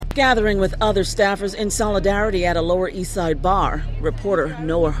Gathering with other staffers in solidarity at a Lower East Side bar, reporter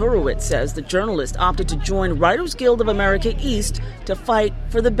Noah Horowitz says the journalist opted to join Writers Guild of America East to fight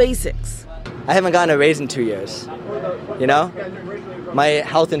for the basics. I haven't gotten a raise in 2 years. You know? My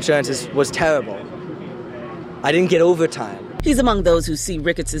health insurance was terrible. I didn't get overtime. He's among those who see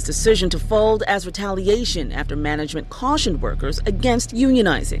Ricketts' decision to fold as retaliation after management cautioned workers against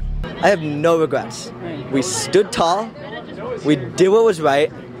unionizing. I have no regrets. We stood tall. We did what was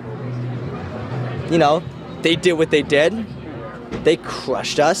right. You know, they did what they did. They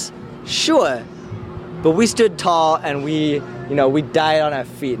crushed us. Sure. But we stood tall and we died on our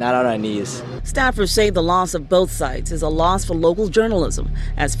feet, not on our knees. Staffers say the loss of both sides is a loss for local journalism,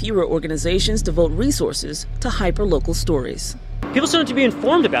 as fewer organizations devote resources to hyper-local stories. People still need to be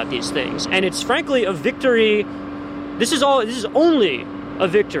informed about these things, and it's frankly a victory. This is only a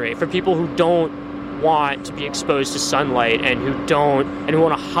victory for people who don't want to be exposed to sunlight and who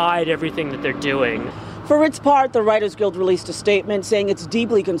want to hide everything that they're doing. For its part, the Writers Guild released a statement saying it's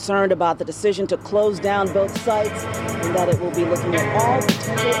deeply concerned about the decision to close down both sites and that it will be looking at all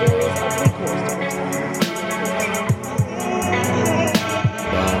potential areas of recourse to protect.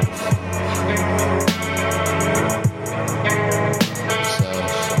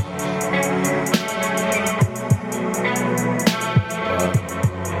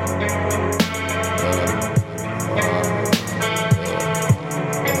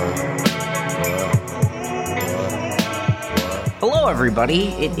 Hello, everybody.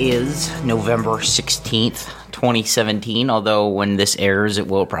 It is November 16th, 2017, although when this airs, it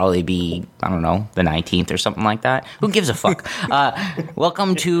will probably be, I don't know, the 19th or something like that. Who gives a fuck?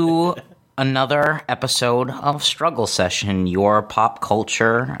 Welcome to another episode of Struggle Session, your pop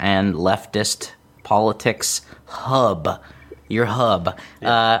culture and leftist politics hub. Your hub. We're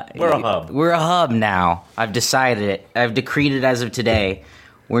a hub. We're a hub now. I've decided it. I've decreed it as of today.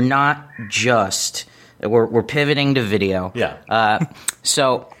 We're not just... We're pivoting to video. Yeah.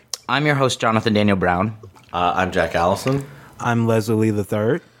 So, I'm your host, Jonathan Daniel Brown. I'm Jack Allison. I'm Leslie the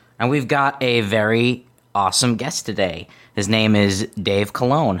Third. And we've got a very awesome guest today. His name is Dave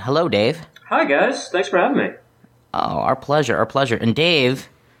Colon. Hello, Dave. Hi, guys. Thanks for having me. Oh, our pleasure, our pleasure. And Dave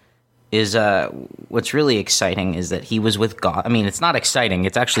is, what's really exciting is that he was with I mean, it's not exciting,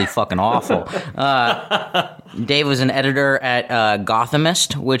 it's actually fucking awful. Dave was an editor at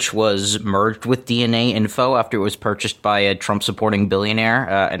Gothamist, which was merged with DNA Info after it was purchased by a Trump-supporting billionaire,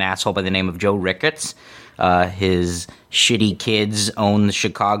 an asshole by the name of Joe Ricketts. His shitty kids own the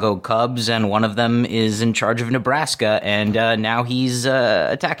Chicago Cubs, and one of them is in charge of Nebraska, and now he's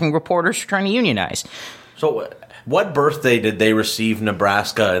attacking reporters for trying to unionize. So, what birthday did they receive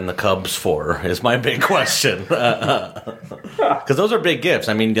Nebraska and the Cubs for, is my big question. Because those are big gifts.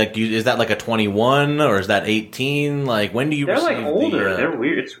 I mean, like, is that like a 21 or is that 18? Like, when do you receive They're like older. They're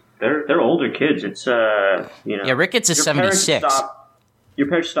weird. They're older kids. It's, Yeah, Ricketts is 76. Your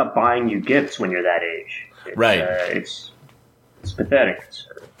parents stop buying you gifts when you're that age. Right. It's pathetic.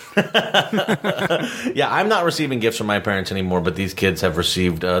 Yeah, I'm not receiving gifts from my parents anymore, but these kids have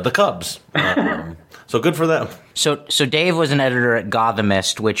received the Cubs. So good for them. So Dave was an editor at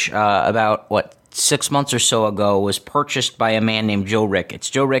Gothamist, which about 6 months or so ago was purchased by a man named Joe Ricketts.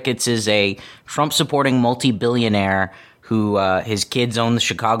 Joe Ricketts is a Trump-supporting multi-billionaire who his kids own the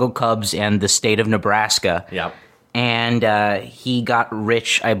Chicago Cubs and the state of Nebraska. Yeah. And he got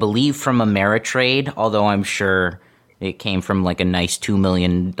rich, I believe, from Ameritrade, although I'm sure it came from like a nice $2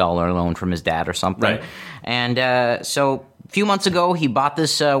 million loan from his dad or something. Right. And so a few months ago, he bought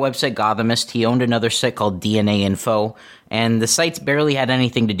this website, Gothamist. He owned another site called DNA Info. And the sites barely had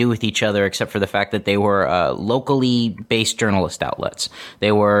anything to do with each other except for the fact that they were locally based journalist outlets.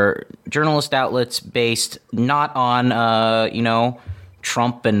 They were journalist outlets based not on,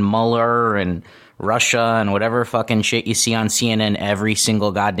 Trump and Mueller and Russia and whatever fucking shit you see on CNN every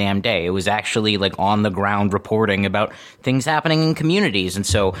single goddamn day. It was actually like on the ground reporting about things happening in communities. And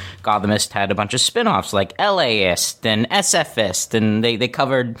so Gothamist had a bunch of spin-offs like LAist and SFist, and they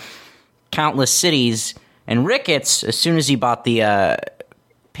covered countless cities. And Ricketts, as soon as he bought the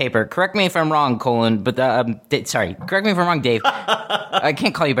paper, correct me if I'm wrong, Colon, but correct me if I'm wrong, Dave. I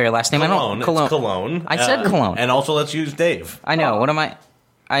can't call you by your last name. Cologne. I don't. It's Cologne. I said Cologne. And also let's use Dave. I know. What am I?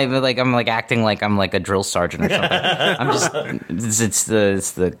 I'm acting like I'm like a drill sergeant or something. I'm just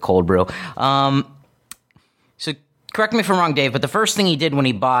it's the cold brew. So correct me if I'm wrong, Dave, but the first thing he did when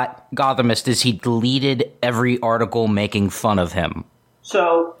he bought Gothamist is he deleted every article making fun of him.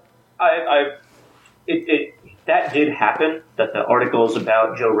 So that did happen. That the articles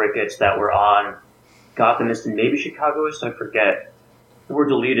about Joe Ricketts that were on Gothamist and maybe Chicagoist, I forget, were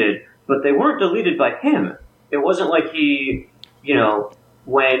deleted, but they weren't deleted by him. It wasn't like he,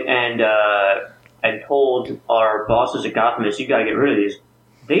 went and told our bosses at Gothamist, you got to get rid of these.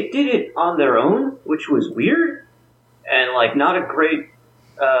 They did it on their own, which was weird and like not a great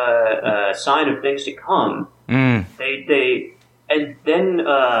sign of things to come. They and then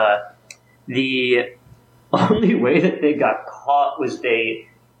the only way that they got caught was they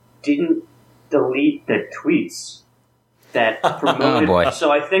didn't delete the tweets that promoted. Oh boy.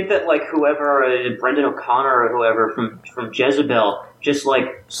 So I think that like whoever, Brendan O'Connor or whoever from Jezebel, just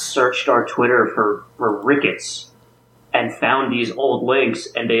like searched our Twitter for Ricketts and found these old links,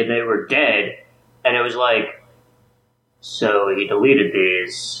 and they were dead, and it was like, so he deleted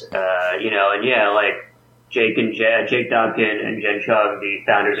these, and yeah, like Jake Dobkin and Jen Chug, the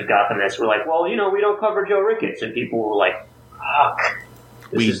founders of Gothamist, were like, well, we don't cover Joe Ricketts, and people were like, fuck.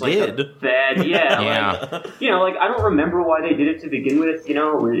 This is like a bad, Yeah. Like I don't remember why they did it to begin with.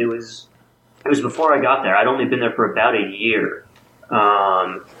 It was before I got there. I'd only been there for about a year,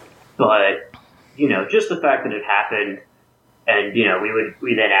 but just the fact that it happened, and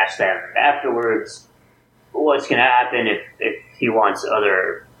we then asked them afterwards, what's going to happen if he wants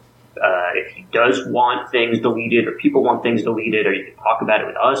if he does want things deleted, or people want things deleted, or you can talk about it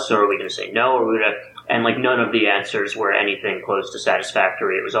with us, or are we going to say no, or we're going to. And, like, none of the answers were anything close to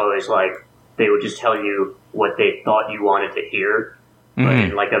satisfactory. It was always, like, they would just tell you what they thought you wanted to hear, but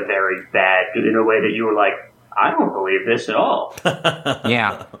in, like, a very bad, in a way that you were like, I don't believe this at all.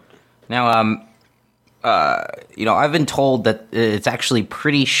 Yeah. Now, I've been told that it's actually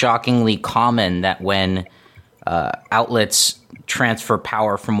pretty shockingly common that when outlets transfer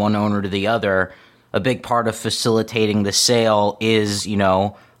power from one owner to the other, a big part of facilitating the sale is,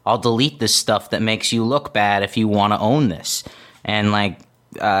 I'll delete this stuff that makes you look bad if you want to own this. And like,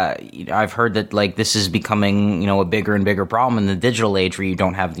 I've heard that like this is becoming, a bigger and bigger problem in the digital age where you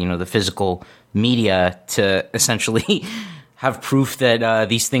don't have, the physical media to essentially have proof that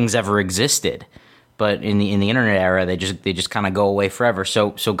these things ever existed. But in the internet era, they just kind of go away forever.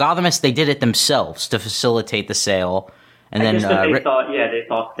 So Gothamist, they did it themselves to facilitate the sale. And I then guess that they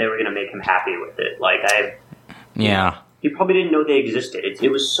thought they were going to make him happy with it. Like he probably didn't know they existed.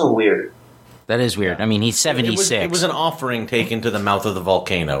 It was so weird. That is weird. I mean, he's 76. It was an offering taken to the mouth of the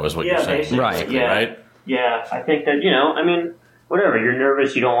volcano, is what you're saying. Basically. Right. Yeah. Right? Yeah, I think that, whatever, you're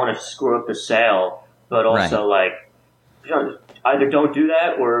nervous, you don't want to screw up the sale, but also, either don't do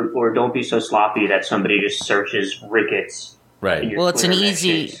that, or don't be so sloppy that somebody just searches Ricketts. Right. Well, it's an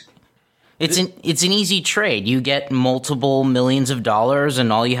easy... It's an easy trade. You get multiple millions of dollars,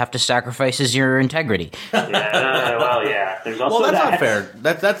 and all you have to sacrifice is your integrity. Yeah. There's also that's not fair.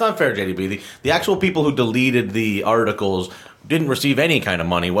 That's not fair, JDB. The actual people who deleted the articles didn't receive any kind of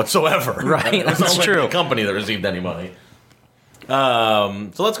money whatsoever. Right, that's true. The company that received any money.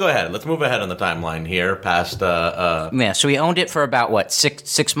 So let's go ahead. Let's move ahead on the timeline here. Past. Yeah. So we owned it for about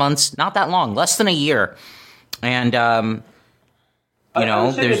six months? Not that long. Less than a year. And I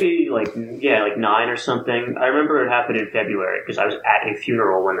would say maybe like 9 or something. I remember it happened in February because I was at a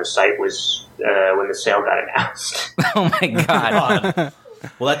funeral when the site was when the sale got announced. Oh my god!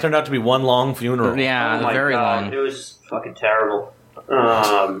 Well, that turned out to be one long funeral. Yeah, very long. It was fucking terrible.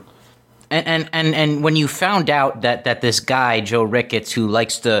 And when you found out that this guy Joe Ricketts, who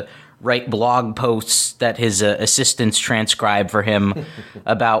likes to write blog posts that his assistants transcribe for him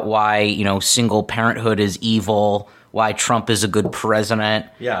about why single parenthood is evil. Why Trump is a good president.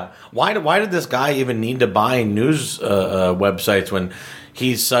 Yeah. Why did this guy even need to buy news websites when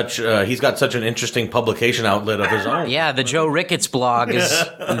he's got such an interesting publication outlet of his own? Yeah, the Joe Ricketts blog is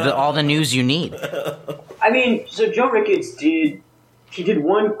all the news you need. I mean, so Joe Ricketts did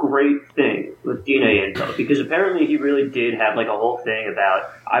one great thing with DNA Info, because apparently he really did have like a whole thing about,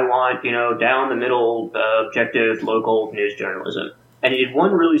 I want, down the middle, objective, local news journalism. And he did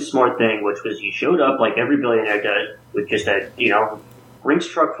one really smart thing, which was he showed up like every billionaire does with just a, Brinks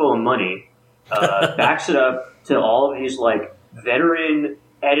truck full of money, backs it up to all of these like veteran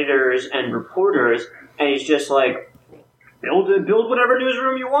editors and reporters, and he's just like, build whatever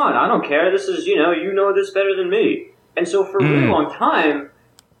newsroom you want. I don't care. This is, you know this better than me. And so for a really long time,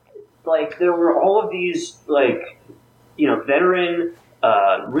 like there were all of these like, veteran,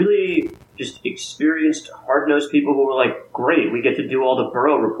 really just experienced, hard-nosed people who were like, great, we get to do all the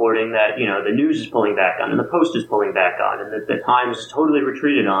borough reporting that, the news is pulling back on and the Post is pulling back on and the Times is totally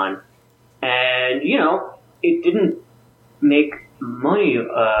retreated on. And, it didn't make money,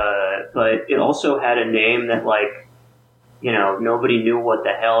 but it also had a name that, like, nobody knew what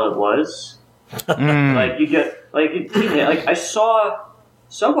the hell it was. Like, you get, like, I saw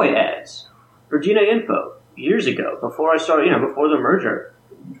Subway ads for DNA Info years ago, before I started, before the merger,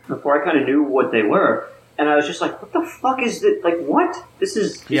 before I kind of knew what they were. and I was just like, what the fuck is this? Like, what? This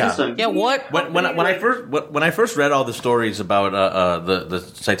is some what? When I first read all the stories about the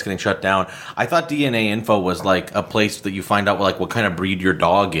sites getting shut down, I thought DNA Info was like a place that you find out like what kind of breed your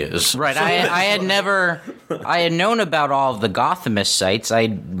dog is. Right. I had known about all of the Gothamist sites.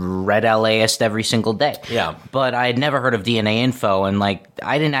 I read LAist every single day. Yeah. But I had never heard of DNA Info, and like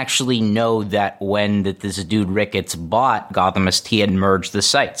I didn't actually know that when this dude Ricketts bought Gothamist, he had merged the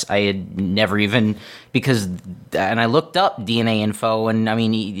sites. I had never even and I looked up DNA Info, and I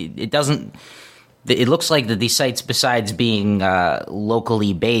mean, it doesn't. It looks like that these sites, besides being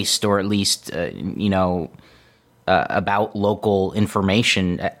locally based, or at least about local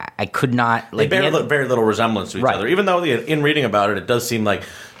information, I could not. Like, they bear very little resemblance to each other. Even though in reading about it, it does seem like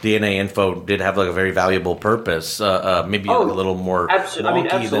DNA Info did have like a very valuable purpose. Maybe like a little more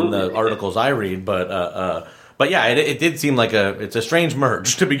wonky than the articles I read, but yeah, it did seem like it's a strange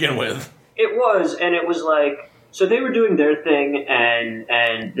merge to begin with. It was, and it was like, so they were doing their thing,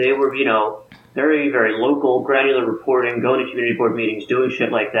 and they were, very, very local, granular reporting, going to community board meetings, doing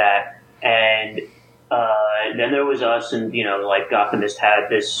shit like that, and then there was us, and, like, Gothamist had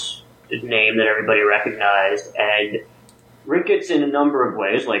this name that everybody recognized, and Ricketts, in a number of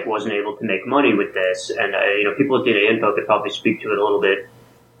ways, like, wasn't able to make money with this, and, people at DNA Info could probably speak to it a little bit,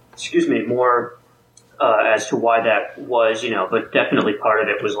 more as to why that was, but definitely part of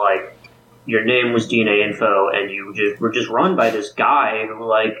it was, like, your name was DNA Info, and you were just run by this guy who,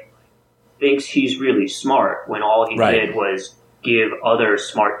 like, thinks he's really smart when all he did was give other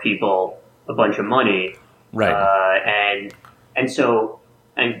smart people a bunch of money. Right. And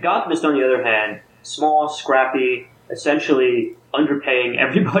Gothamist, on the other hand, small, scrappy, essentially underpaying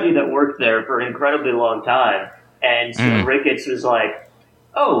everybody that worked there for an incredibly long time. And so Ricketts was like,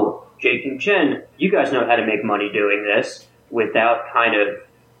 oh, Jake and Jen, you guys know how to make money doing this, without kind of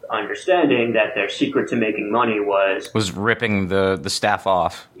understanding that their secret to making money was ripping the staff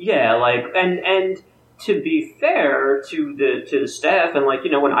off. Yeah, like, and to be fair to the staff, and like,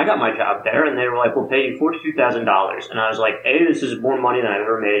 when I got my job there, and they were like, we'll pay you $42,000, and I was like, A, this is more money than I've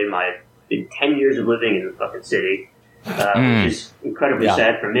ever made in 10 years of living in the fucking city, which is incredibly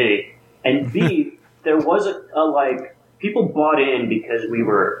sad for me, and B, there was a like, people bought in because we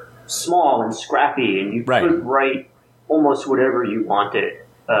were small and scrappy, and you could write almost whatever you wanted.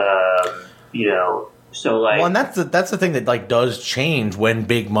 So like, well, and that's the thing that like does change when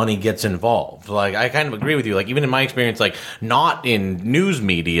big money gets involved. Like, I kind of agree with you. Like, even in my experience, like not in news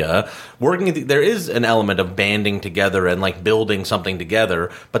media, there is an element of banding together and like building something together,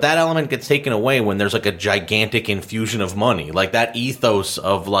 but that element gets taken away when there's like a gigantic infusion of money. Like that ethos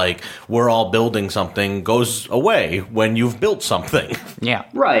of like we're all building something goes away when you've built something. Yeah,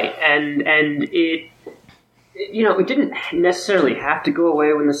 right, and it. It didn't necessarily have to go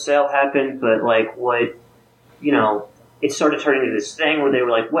away when the sale happened, but, like, it started turning into this thing where they were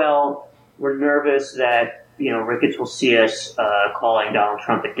like, well, we're nervous that, Ricketts will see us calling Donald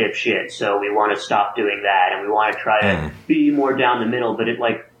Trump a dipshit, so we want to stop doing that, and we want to try to be more down the middle, but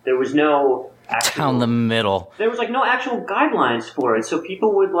there was no actual... Down the middle. There was, like, no actual guidelines for it, so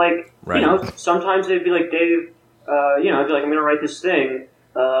people would, like, sometimes they'd be like, Dave, I'd be like, I'm going to write this thing,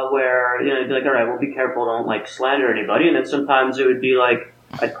 where, they'd be like, all right, well, be careful, don't, like, slander anybody. And then sometimes it would be like,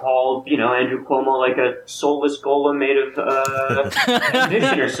 I'd call, Andrew Cuomo, like, a soulless golem made of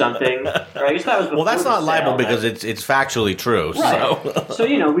ammunition or something. Or I guess that was before. Well, that's not libel sale, because it's factually true. Right. So,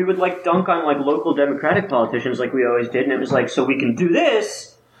 we would, like, dunk on, like, local Democratic politicians like we always did. And it was like, so we can do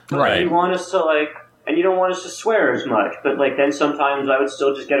this, but you want us to, like, and you don't want us to swear as much. But, like, then sometimes I would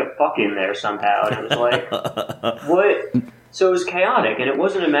still just get a fuck in there somehow. And it was like, what... So it was chaotic, and it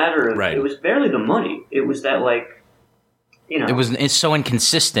wasn't a matter of... It was barely the money. It was that, like, It's so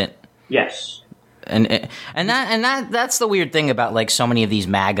inconsistent. Yes. And that's the weird thing about, like, so many of these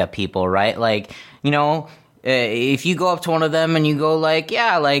MAGA people, right? Like, if you go up to one of them and you go, like,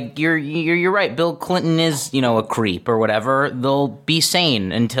 yeah, like, you're right, Bill Clinton is, a creep or whatever, they'll be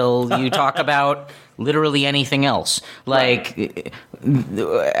sane until you talk about literally anything else. Like,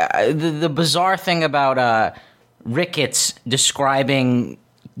 the bizarre thing about... Ricketts describing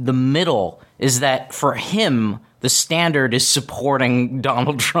the middle is that for him, the standard is supporting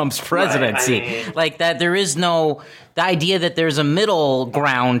Donald Trump's presidency. Right, like that, there is no... The idea that there's a middle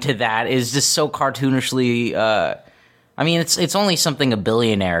ground to that is just so cartoonishly... it's only something a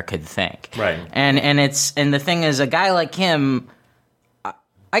billionaire could think. Right. And the thing is, a guy like him...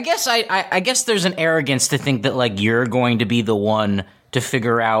 I guess there's an arrogance to think that, like, you're going to be the one to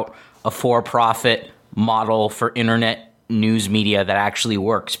figure out a for-profit... model for internet news media that actually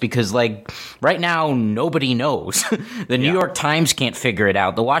works, because like right now nobody knows. The New York Times can't figure it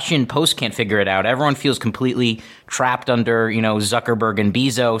out. The Washington Post can't figure it out. Everyone feels completely trapped under, Zuckerberg and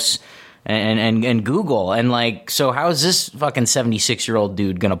Bezos and Google. And like, so how is this fucking 76-year-old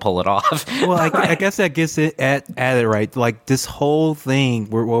dude gonna pull it off? Well, I guess that gets it at it right. Like this whole thing,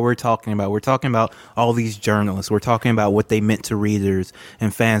 what we're talking about all these journalists. We're talking about what they meant to readers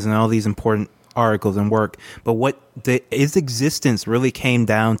and fans and all these important articles and work. But what his existence really came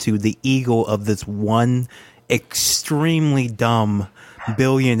down to the ego of this one extremely dumb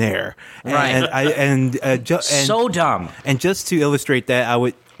billionaire. Right. So dumb. And just to illustrate that, I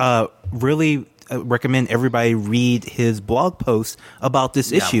would really recommend everybody read his blog post about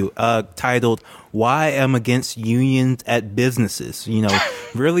this issue, titled "Why I'm Against Unions at Businesses."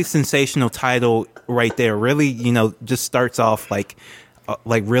 Really sensational title right there. Really, just starts off like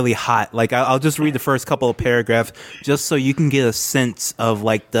really hot. Like I'll just read the first couple of paragraphs just so you can get a sense of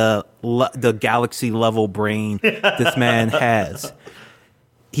like the galaxy level brain this man has.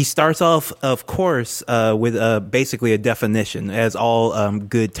 He starts off, of course, with basically a definition, as all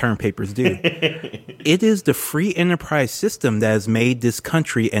good term papers do. It is the free enterprise system that has made this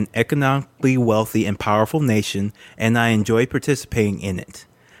country an economically wealthy and powerful nation, and I enjoy participating in it.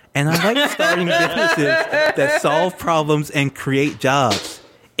 And I like starting businesses that solve problems and create jobs.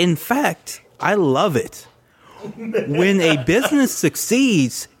 In fact, I love it. When a business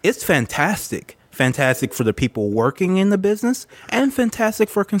succeeds, it's fantastic. Fantastic for the people working in the business, and fantastic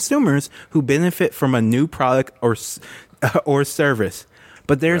for consumers who benefit from a new product or service.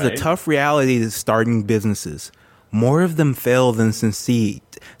 But there's a tough reality to starting businesses. More of them fail than succeed.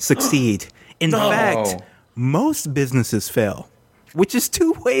 In fact, most businesses fail. Which is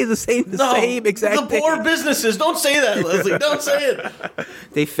two ways the same exact thing. The poor businesses. Don't say that, Leslie. Don't say it.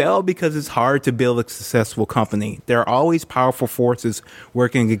 They fail because it's hard to build a successful company. There are always powerful forces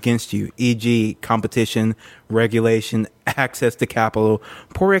working against you, e.g. competition, regulation, access to capital,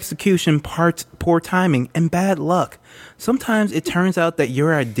 poor execution, poor timing, and bad luck. Sometimes it turns out that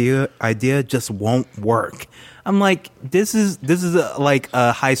your idea just won't work. I'm like, this is like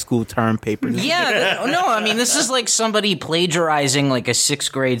a high school term paper. This is like somebody plagiarizing like a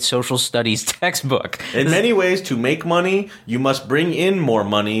 6th grade social studies textbook. In many ways, to make money, you must bring in more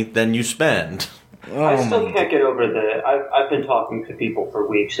money than you spend. I still can't get over I've been talking to people for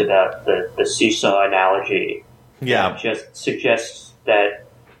weeks about the seesaw analogy. Yeah. That just suggests that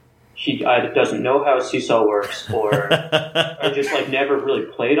he either doesn't know how a seesaw works or just like never really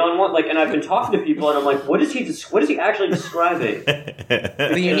played on one. Like, and I've been talking to people and I'm like, what is he actually describing?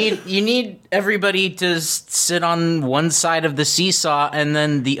 You need everybody to sit on one side of the seesaw, and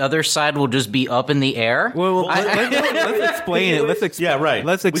then the other side will just be up in the air. Well, let's explain it. Let's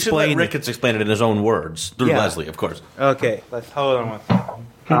explain We should let Ricketts explain it in his own words through Leslie, of course. Okay, let's hold on one second.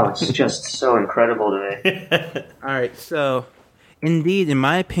 Oh, it's just so incredible to me. All right, so indeed, in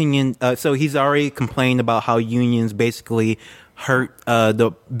my opinion, so he's already complained about how unions basically hurt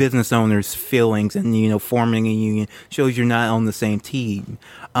the business owner's feelings, and forming a union shows you're not on the same team.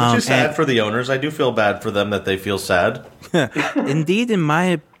 Which is sad for the owners. I do feel bad for them that they feel sad. Indeed, in my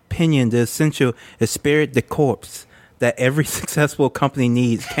opinion, the essential esprit de corps that every successful company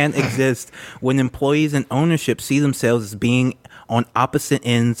needs can't exist when employees and ownership see themselves as being on opposite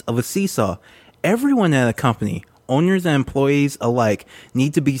ends of a seesaw. Everyone at a company, owners and employees alike,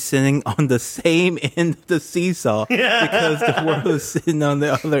 need to be sitting on the same end of the seesaw because the world is sitting on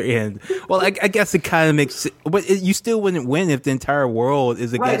the other end. Well, I guess it kind of makes it, but you still wouldn't win if the entire world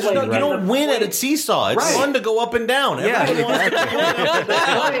is against you. You don't win at a seesaw. It's fun to go up and down. Everybody wants to go up and down.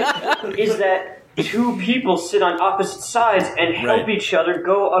 The point is that two people sit on opposite sides and help each other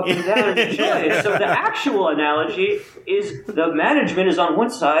go up and down and enjoy it. So the actual analogy is the management is on one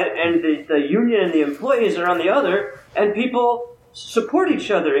side and the union and the employees are on the other, and people support each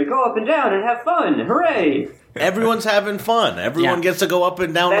other and go up and down and have fun. Hooray! Everyone's having fun. Everyone gets to go up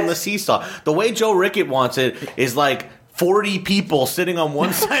and down on the seesaw. The way Joe Rickett wants it is like 40 people sitting on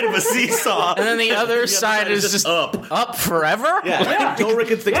one side of a seesaw. And then the other side is just up forever? Yeah. Joe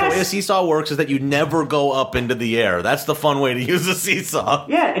Rickett thinks the way a seesaw works is that you never go up into the air. That's the fun way to use a seesaw.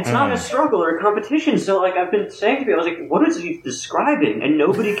 Yeah, it's not a struggle or a competition. So, like, I've been saying to people, I was like, what is he describing? And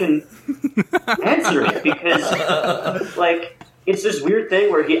nobody can answer it because, like, it's this weird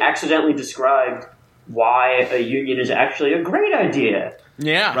thing where he accidentally described why a union is actually a great idea.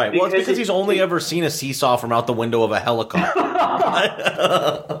 Yeah. Right. Well, it's because he's only ever seen a seesaw from out the window of a helicopter.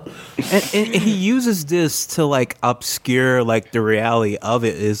 and he uses this to, like, obscure, like, the reality of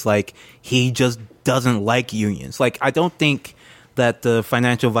it is, like, he just doesn't like unions. Like, I don't think that the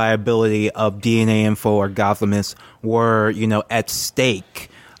financial viability of DNA Info or Gothamist were, at stake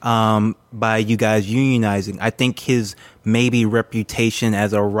by you guys unionizing. I think his maybe reputation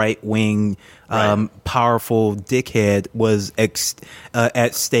as a right-wing, powerful dickhead was at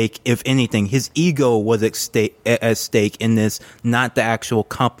stake. If anything, his ego was at stake in this, not the actual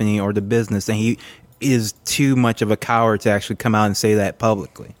company or the business. And he is too much of a coward to actually come out and say that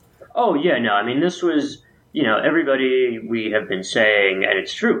publicly. Oh, yeah, no, I mean, this was, everybody we have been saying, and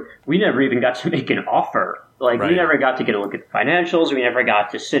it's true, we never even got to make an offer. Like, we never got to get a look at the financials, we never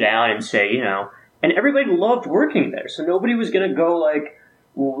got to sit down and say, and everybody loved working there, so nobody was going to go like,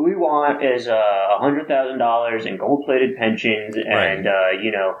 what we want is $100,000 in gold-plated pensions, and,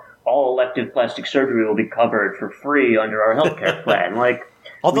 all elective plastic surgery will be covered for free under our healthcare plan. Like,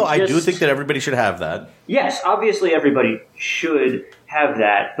 although I do think that everybody should have that. Yes, obviously everybody should have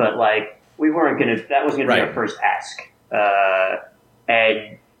that, but like we weren't gonna. That wasn't gonna be our first ask.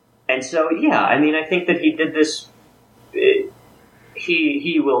 And so yeah, I mean, I think that he did this.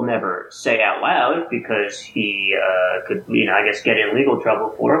 He will never say out loud because he could, I guess, get in legal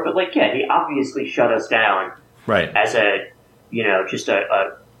trouble for it. But like, yeah, he obviously shut us down. Right. As a, just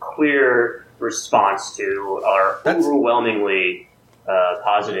a clear response to our overwhelmingly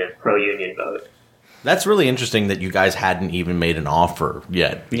positive pro-union vote. That's really interesting that you guys hadn't even made an offer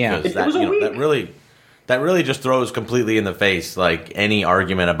yet. Because it was a week. that really just throws completely in the face like any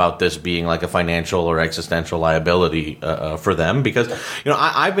argument about this being like a financial or existential liability for them. Because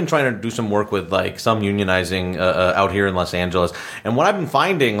I've been trying to do some work with like some unionizing out here in Los Angeles, and what I've been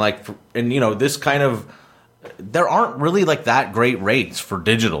finding this kind of. There aren't really like that great rates for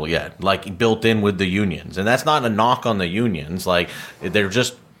digital yet, like built in with the unions. And that's not a knock on the unions. Like they're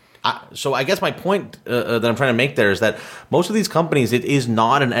just, so I guess my point that I'm trying to make there is that most of these companies, it is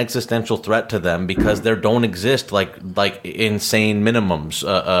not an existential threat to them because there don't exist like insane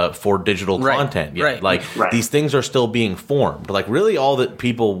minimums for digital content yet. These things are still being formed. Like really all that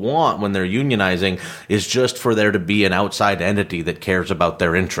people want when they're unionizing is just for there to be an outside entity that cares about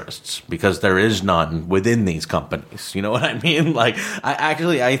their interests, because there is none within these companies. You know what I mean? Like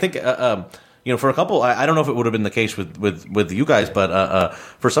I think for a couple, I don't know if it would have been the case with you guys, but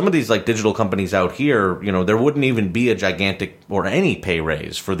for some of these like digital companies out here, there wouldn't even be a gigantic or any pay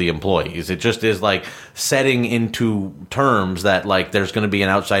raise for the employees. It just is like setting into terms that like there's going to be an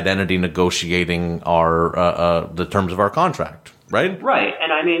outside entity negotiating our the terms of our contract, right? Right,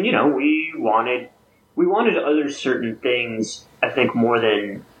 and I mean, we wanted other certain things. I think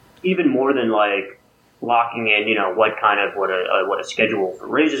even more than like locking in, what a schedule for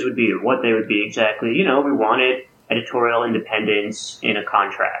raises would be or what they would be exactly. We wanted editorial independence in a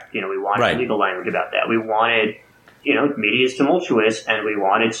contract. We wanted legal language about that. We wanted, media is tumultuous, and we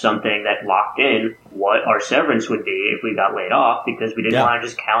wanted something that locked in what our severance would be if we got laid off, because we didn't want to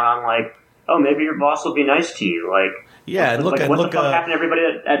just count on like, oh, maybe your boss will be nice to you. Like, what the fuck happened to everybody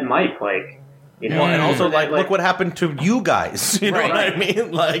at Mike? Like, and also look what happened to you guys. You know what I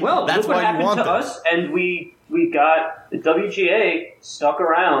mean? Like, well, that's look what why you happened want to this. us, and we got the WGA stuck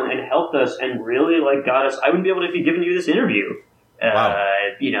around and helped us and really like got us. I wouldn't be able to be giving you this interview,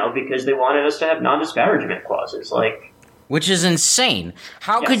 because they wanted us to have non-disparagement clauses, like, which is insane.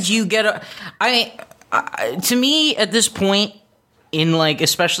 How could you get to me at this point? In like,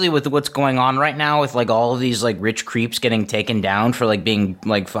 especially with what's going on right now with like all of these like rich creeps getting taken down for like being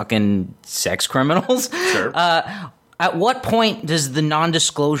like fucking sex criminals. Sure. At what point does the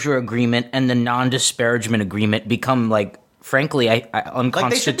non-disclosure agreement and the non-disparagement agreement become like, frankly,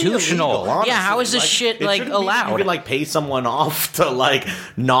 unconstitutional? Illegal, yeah, how is this shit like allowed? You could like pay someone off to like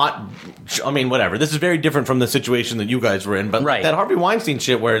not. I mean, whatever. This is very different from the situation that you guys were in, but that Harvey Weinstein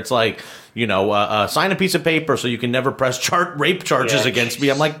shit where it's like, sign a piece of paper so you can never press rape charges against me.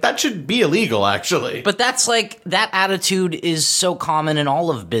 I'm like, that should be illegal, actually. But that's like, that attitude is so common in all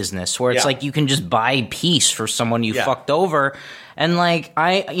of business, where it's like you can just buy peace for someone you fucked over. And like,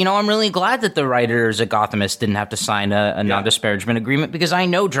 I'm really glad that the writers at Gothamist didn't have to sign a non-disparagement agreement, because I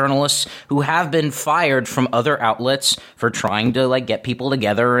know journalists who have been fired from other outlets for trying to like get people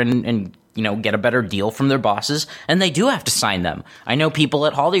together and get a better deal from their bosses, and they do have to sign them. I know people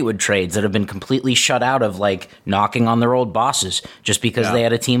at Hollywood Trades that have been completely shut out of like knocking on their old bosses just because they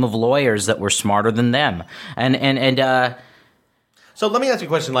had a team of lawyers that were smarter than them. So let me ask you a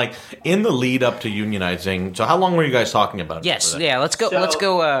question. Like, in the lead up to unionizing, so how long were you guys talking about it? Yes, let's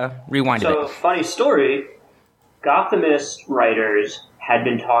go rewind a bit. So, funny story, Gothamist writers had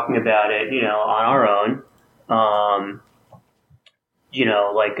been talking about it, on our own.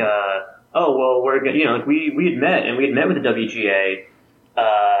 We're good. We had met with the WGA,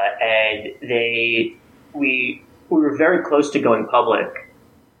 and we we were very close to going public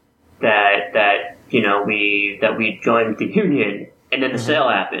that we joined the union, and then the sale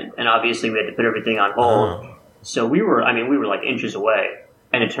happened, and obviously we had to put everything on hold. So we were like inches away,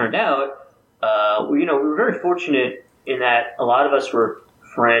 and it turned out, we were very fortunate in that a lot of us were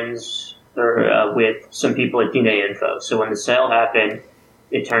friends with some people at DNA Info. So when the sale happened,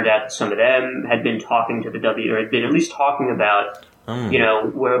 it turned out that some of them had been talking to the or had been at least talking about, who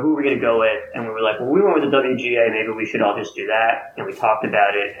we're going to go with. And we were like, well, we went with the WGA, maybe we should all just do that. And we talked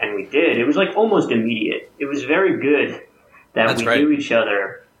about it, and we did. It was like almost immediate. It was very good that we knew each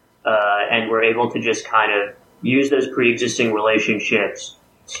other, and were able to just kind of use those pre-existing relationships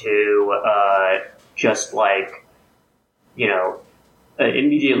to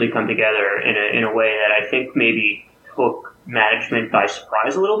immediately come together in a way that I think maybe took management by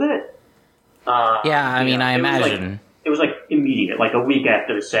surprise a little bit. I imagine. It was like immediate, like a week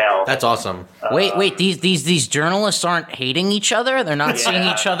after the sale. That's awesome. Wait, these journalists aren't hating each other? They're not seeing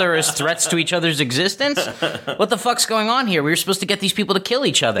each other as threats to each other's existence? What the fuck's going on here? We were supposed to get these people to kill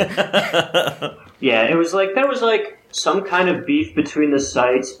each other. Yeah, it was like, there was like some kind of beef between the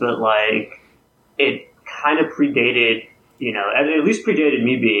sites, but like it kind of predated, at least predated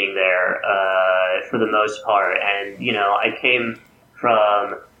me being there for the most part. And, I came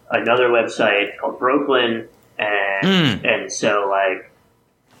from another website called Brooklyn, and so like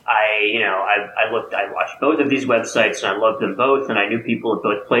I watched both of these websites, and I loved them both, and I knew people at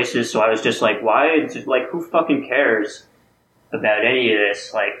both places, so I was just like, who fucking cares about any of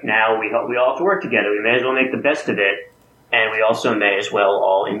this? Like, now we all have to work together. We may as well make the best of it, and we also may as well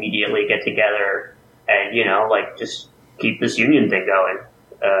all immediately get together and just keep this union thing going.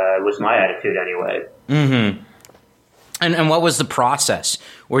 Was my attitude anyway. Mm-hmm. And what was the process?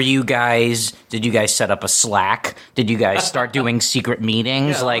 Did you guys set up a Slack? Did you guys start doing secret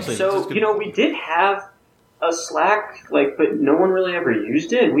meetings? We did have a Slack, but no one really ever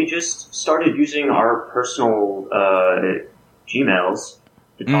used it. We just started using our personal Gmails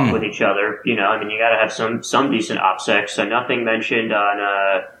to talk with each other. You gotta have some decent OPSEC, so nothing mentioned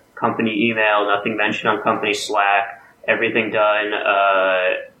on company email, nothing mentioned on company Slack, everything done.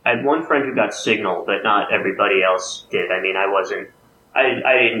 I had one friend who got Signal, but not everybody else did. I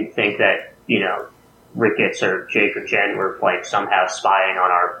didn't think that, Ricketts or Jake or Jen were somehow spying on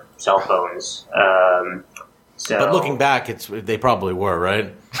our cell phones. But looking back, they probably were,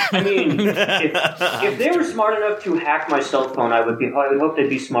 right? If they were smart enough to hack my cell phone, I would hope they'd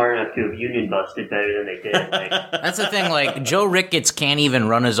be smart enough to have union busted better than they did. That's the thing. Joe Ricketts can't even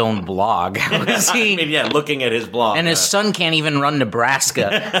run his own blog. How is he? Looking at his blog, and his son can't even run Nebraska.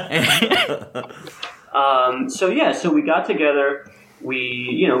 So we got together.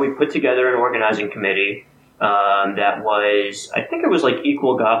 We put together an organizing committee that was, I think it was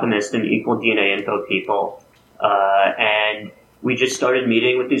equal Gothamist and equal DNA Info people. And we just started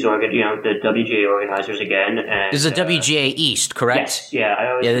meeting with these the WGA organizers again. And this is the WGA East, correct? Yes,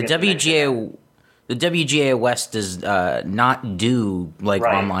 yeah. The WGA West does not do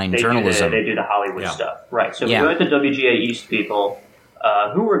online journalism. They do the Hollywood stuff, right? So we went to WGA East people,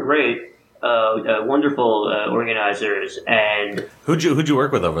 who were great, wonderful organizers. And who'd you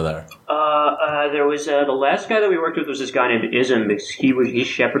work with over there? There was the last guy that we worked with was this guy named Ism, because he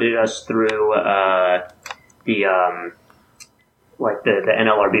shepherded us through the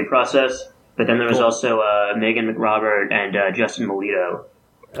NLRB process. But then there was also Megan McRobert and Justin Melito.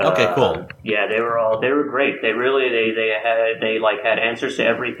 Okay, cool. Yeah, they were great. They really had answers to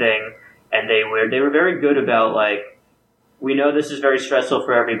everything, and they were very good about we know this is very stressful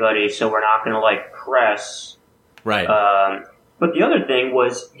for everybody, so we're not going to press. Right. But the other thing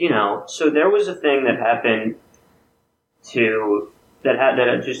was, so there was a thing that happened for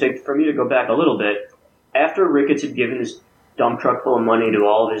me to go back a little bit. After Ricketts had given this dump truck full of money to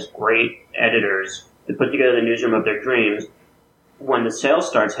all of his great editors to put together the newsroom of their dreams, when the sale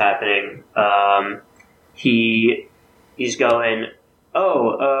starts happening, he's going,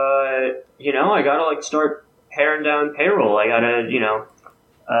 I gotta start paring down payroll. I gotta,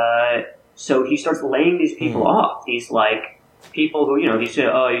 so he starts laying these people off. These people who, he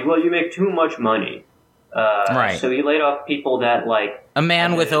said, you make too much money. Right. So he laid off people that a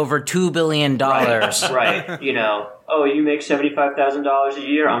man with over $2 billion. Right. You make $75,000 a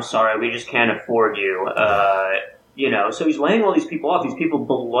year. I'm sorry, we just can't afford you. So he's laying all these people off. These people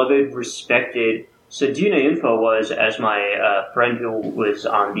beloved, respected. So DNA Info was, as my friend who was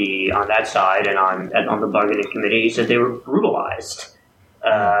on that side and on the bargaining committee, he said they were brutalized.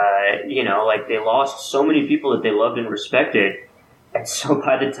 They lost so many people that they loved and respected, and so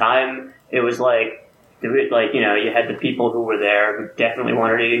by the time it was you had the people who were there who definitely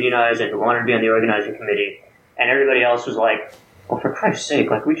wanted to unionize and who wanted to be on the organizing committee, And everybody else was like, well, for Christ's sake,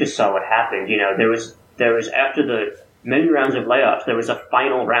 like, we just saw what hafpened. You know, there was after the many rounds of layoffs, there was a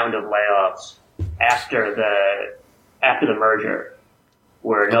final round of layoffs after the merger,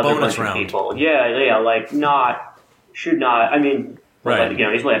 where another bunch of people, should not. I mean, right. Like, you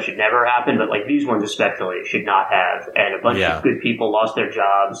know, these layoffs should never happen, but like these ones especially should not have. And a bunch of good people lost their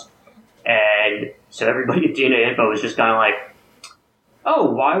jobs, and so everybody at DNA Info was just kind of like,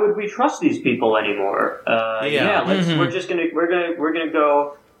 oh, why would we trust these people anymore? We're gonna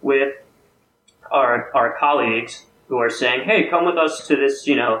go with our colleagues who are saying, hey, come with us to this,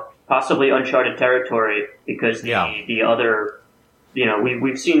 you know, possibly uncharted territory, because the other, you know,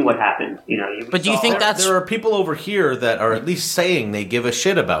 we've seen what happened. You know, but do you think there are people over here that are at least saying they give a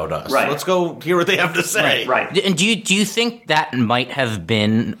shit about us? Right. Let's go hear what they have to say. Right. And do you think that might have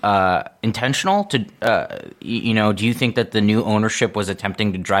been intentional? To you know, do you think that the new ownership was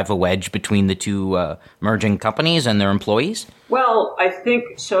attempting to drive a wedge between the two merging companies and their employees? Well, I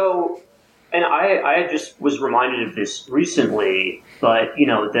think so. And I just was reminded of this recently, but, you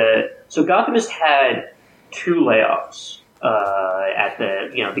know, so Gothamist had 2 layoffs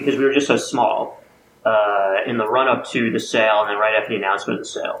because we were just so small in the run-up to the sale and then right after the announcement of the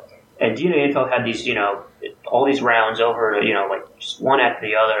sale. And DNA Info had these, you know, all these rounds over, you know, like just one after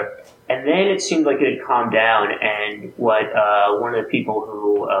the other. And then it seemed like it had calmed down, and what one of the people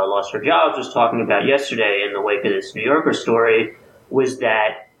who lost their jobs was talking about yesterday in the wake of this New Yorker story was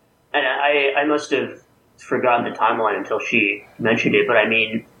that, and I must have forgotten the timeline until she mentioned it, but I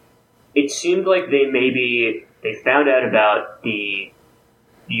mean, it seemed like they found out about the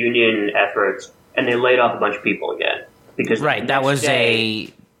union efforts and they laid off a bunch of people again. Because that was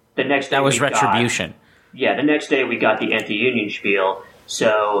retribution. The next day we got the anti-union spiel,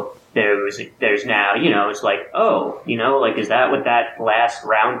 so there's now, you know, it's like, oh, you know, like, is that what that last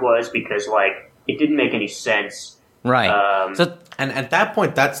round was? Because, like, it didn't make any sense. Right. And at that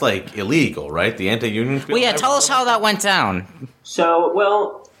point, that's like illegal, right? The anti-union spiel? Well, yeah, tell us how that went down. So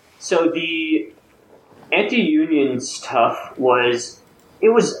the anti-union stuff was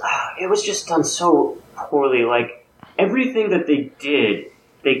just done so poorly. Like, everything that they did,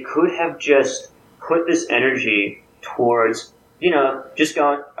 they could have just put this energy towards, you know, just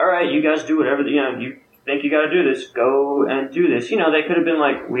going, all right, you guys do whatever, you know, you think you got to do this, go and do this. You know, they could have been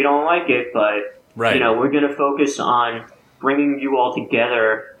like, we don't like it, but, you know, we're going to focus on bringing you all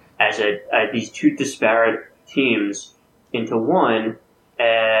together as these 2 disparate teams into one,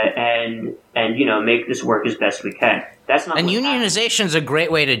 and you know, make this work as best we can. That's not. And unionization is a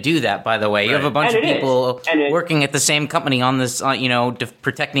great way to do that. By the way, you have a bunch of people working at the same company on this, you know,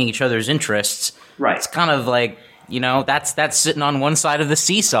 protecting each other's interests. Right. It's kind of like, you know, that's sitting on one side of the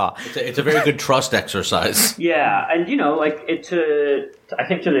seesaw. It's a very good trust exercise. Yeah, and you know, like I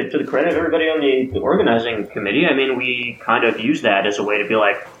think to the credit of everybody on the organizing committee, I mean, we kind of use that as a way to be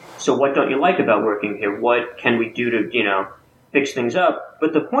like, so what don't you like about working here? What can we do to, you know, fix things up?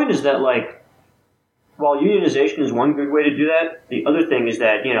 But the point is that, like, while unionization is one good way to do that, the other thing is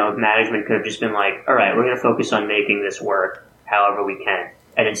that, you know, management could have just been like, all right, we're going to focus on making this work however we can.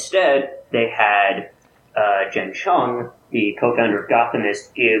 And instead, they had Jen Chung, the co-founder of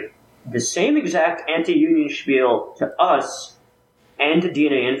Gothamist, give the same exact anti-union spiel to us and to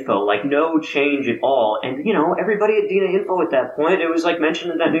DNA Info, like no change at all. And, you know, everybody at DNA Info at that point, it was like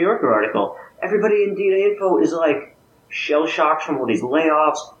mentioned in that New Yorker article, everybody in DNA Info is like shell-shocked from all these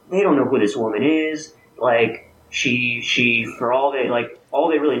layoffs. They don't know who this woman is. Like, she for all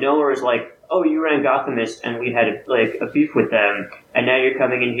they really know her is like, oh, you ran Gothamist and we had like a beef with them, and now you're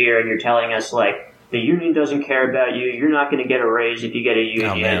coming in here and you're telling us like, the union doesn't care about you. You're not going to get a raise if you get a union.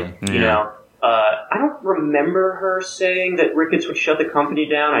 Oh, man. Yeah. You know, I don't remember her saying that Ricketts would shut the company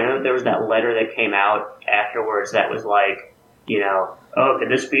down. I know there was that letter that came out afterwards that was like, you know, oh, could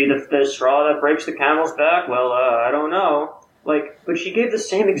this be the straw that breaks the camel's back? Well, I don't know. Like, but she gave the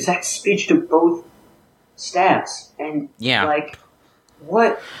same exact speech to both staffs, and like,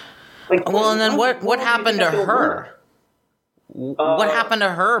 what? Like, well, and then what happened to her? What happened to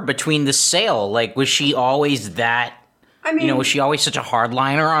her between the sale? Like, was she always that? I mean, you know, was she always such a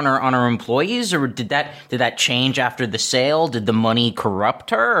hardliner on her employees, or did that change after the sale? Did the money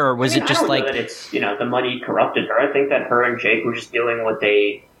corrupt her, or was it just like that? It's, you know, the money corrupted her. I think that her and Jake were just doing what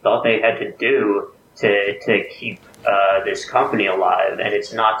they thought they had to do to keep this company alive. And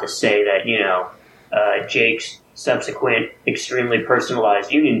it's not to say that, you know, Jake's subsequent extremely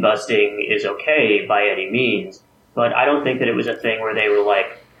personalized union busting is okay by any means. But I don't think that it was a thing where they were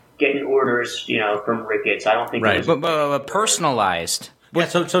like getting orders, you know, from Ricketts. I don't think it was but personalized. Yeah,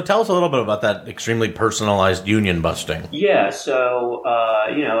 so tell us a little bit about that extremely personalized union busting. Yeah, so,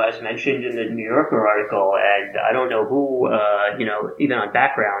 as mentioned in the New Yorker article, and I don't know who, even on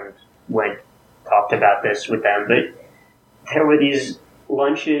Background talked about this with them, but there were these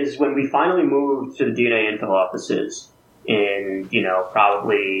lunches when we finally moved to the DNA Info offices in,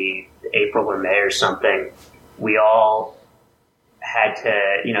 probably April or May or something. We all had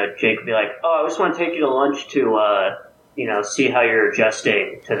to, Jake would be like, oh, I just want to take you to lunch to, see how you're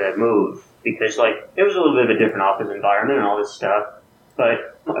adjusting to the move. Because, it was a little bit of a different office environment and all this stuff.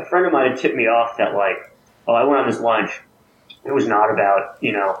 But a friend of mine had tipped me off that, I went on this lunch. It was not about,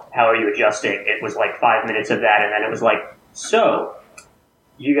 how are you adjusting? It was 5 minutes of that, and then it was so,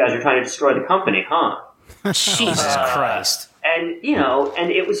 you guys are trying to destroy the company, huh? Jesus Christ. And,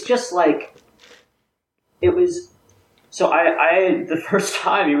 and it was just it was... So I the first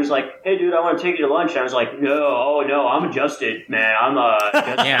time he was like, "Hey, dude, I want to take you to lunch." And I was like, "No, I'm adjusted, man. I'm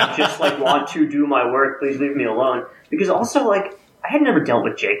just want to do my work. Please leave me alone." Because also I had never dealt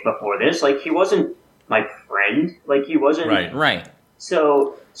with Jake before this. He wasn't my friend. He wasn't right.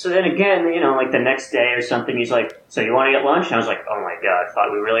 So then again, the next day or something, he's like, "So you want to get lunch?" And I was like, "Oh my god,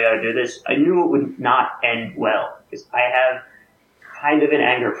 fuck, we really got to do this." I knew it would not end well because I have kind of an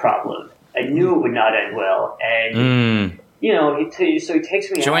anger problem. I knew it would not end well, and he takes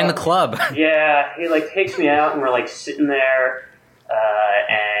me Join out. the club. Yeah, he takes me out, and we're sitting there,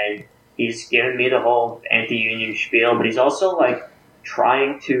 and he's giving me the whole anti-union spiel, but he's also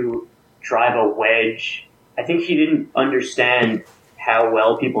trying to drive a wedge. I think he didn't understand how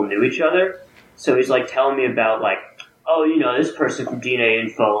well people knew each other, so he's telling me about oh, this person from DNA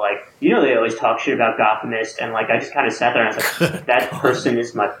Info, they always talk shit about Gothamist, and I just kind of sat there and I was like, that person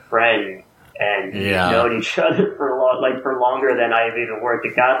is my friend, and we've known each other for longer than I've even worked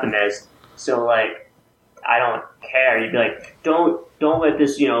at Gothamist, so I don't care. You'd be like, don't let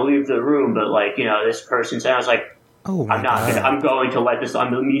this, leave the room, but this person said, I was like, Oh my I'm going to let this,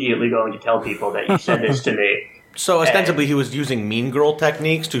 I'm immediately going to tell people that you said this to me. So ostensibly, he was using Mean Girl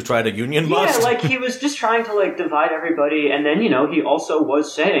techniques to try to union bust. Yeah, he was just trying to divide everybody, and then he also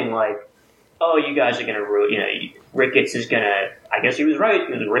was saying oh, you guys are gonna ruin. Ricketts is gonna. I guess he was right.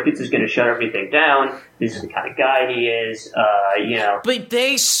 Ricketts is gonna shut everything down. This is the kind of guy he is. But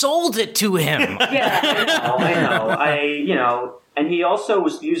they sold it to him. Yeah, I know. And he also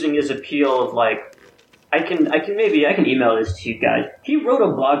was using his appeal of I can email this to you guys. He wrote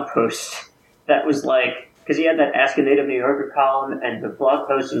a blog post that was because he had that Ask a Native New Yorker column, and the blog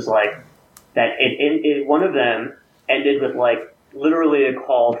post was that one of them ended with literally a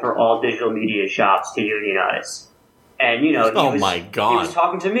call for all digital media shops to unionize. And my god, he was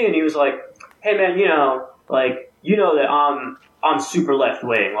talking to me, and he was like, "Hey man, that I'm super left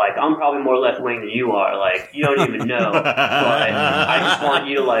wing. I'm probably more left wing than you are. You don't even know. But I just want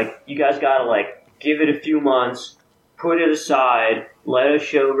you to you guys gotta give it a few months." Put it aside, let us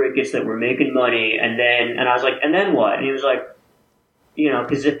show Ricketts that we're making money, and I was like, and then what? And he was like,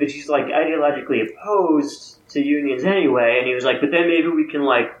 because if he's ideologically opposed to unions anyway, and he was like, but then maybe we can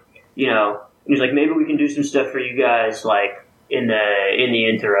and he was like, maybe we can do some stuff for you guys in the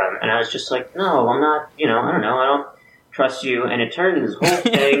interim, and I was just like, no, I'm not, I don't know, I don't trust you, and it turned into this whole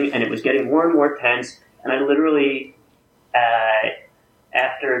thing, and it was getting more and more tense, and I literally,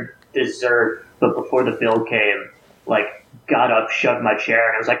 after dessert, but before the bill came, got up, shoved my chair,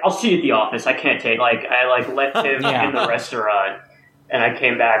 and I was like, I'll see you at the office. I can't take, I left him in the restaurant, and I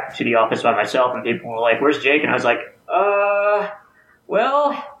came back to the office by myself, and people were like, where's Jake? And I was like,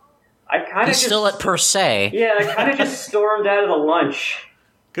 well, I kind of He's still at Per Se. Yeah, I kind of just stormed out of the lunch.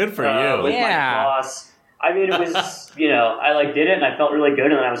 Good for you. With my boss. I mean, it was, I did it, and I felt really good,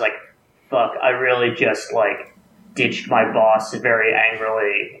 and then I was like, fuck, I really just, ditched my boss very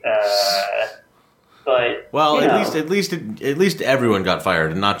angrily, but at least everyone got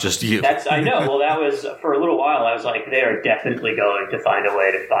fired, and not just you. I know. Well, that was for a little while. I was like, they are definitely going to find a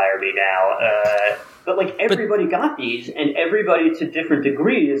way to fire me now. But everybody got these, and everybody to different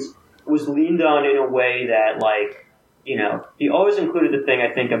degrees was leaned on in a way that he always included the thing I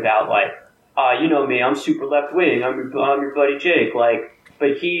think about you know me, I'm super left wing. I'm your buddy Jake.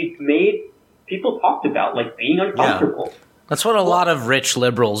 But he made people talked about being uncomfortable. Yeah. That's what a lot of rich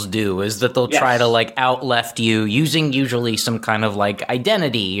liberals do, is that they'll try to out left you using usually some kind of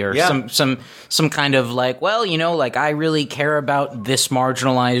identity or some kind of I really care about this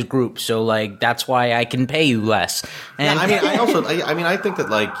marginalized group, so that's why I can pay you less. And I think that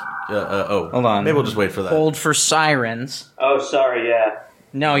hold on, maybe we'll just wait for that. Hold for sirens. Oh, sorry, yeah.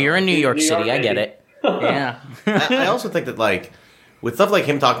 No, you're in New York City. I get it. Yeah. I also think that with stuff like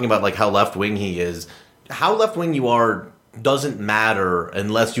him talking about how left wing he is, how left wing you are doesn't matter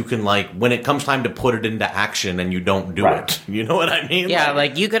unless you can, like, when it comes time to put it into action and you don't do it. You know what I mean? Yeah,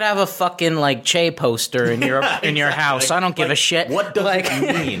 like you could have a fucking like Che poster in your in your house. I don't give a shit. What does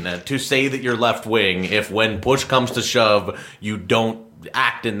it mean to say that you're left wing if when push comes to shove you don't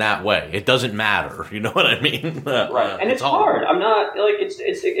act in that way? It doesn't matter. You know what I mean? Right. And it's hard. I'm not like it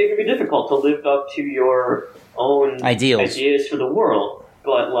can be difficult to live up to your own ideas for the world,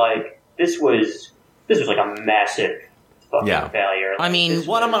 but like this was like a massive fucking failure. I mean,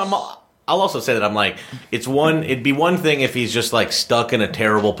 I'll also say that I'm like, it'd be one thing if he's just like stuck in a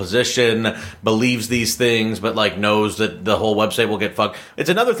terrible position, believes these things, but like knows that the whole website will get fucked. It's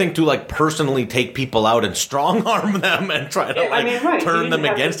another thing to like personally take people out and strong arm them and try to turn them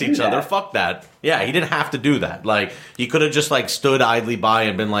against each other. Fuck that. Yeah, he didn't have to do that. Like, he could have just like stood idly by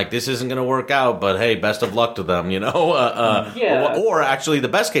and been like, this isn't going to work out, but hey, best of luck to them, you know? Or actually, the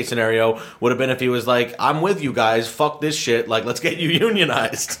best case scenario would have been if he was like, I'm with you guys, fuck this shit, like, let's get you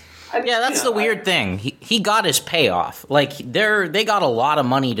unionized. Yeah, that's the weird thing. He got his payoff. Like, they got a lot of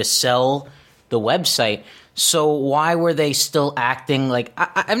money to sell the website, so why were they still acting like...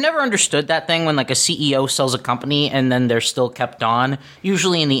 I've never understood that thing when, like, a CEO sells a company and then they're still kept on,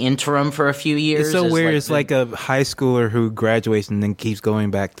 usually in the interim for a few years. It's so weird. It's like a high schooler who graduates and then keeps going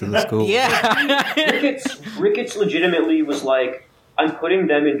back to the school. Yeah. Ricketts legitimately was like, I'm putting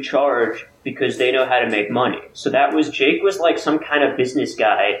them in charge because they know how to make money. So that was... Jake was like some kind of business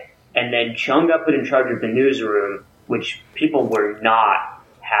guy, and then Chung got put in charge of the newsroom, which people were not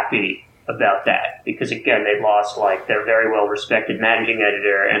happy about that. Because, again, they lost, like, their very well-respected managing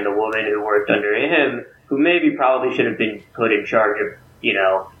editor and the woman who worked under him, who maybe probably should have been put in charge of, you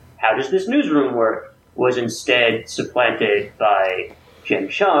know, how does this newsroom work, was instead supplanted by Jen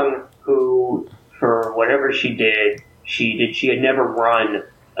Chung, who, for whatever she had never run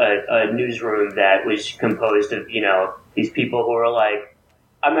a newsroom that was composed of, you know, these people who were like,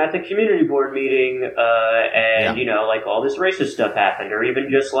 I'm at the community board meeting, you know, like, all this racist stuff happened, or even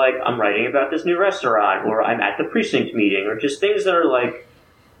just, like, I'm writing about this new restaurant, or I'm at the precinct meeting, or just things that are, like,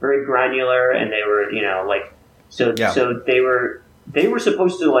 very granular, and they were, you know, like, so they were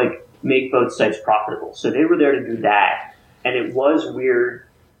supposed to, like, make both sites profitable, so they were there to do that, and it was weird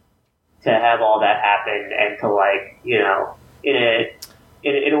to have all that happen, and to, like, you know,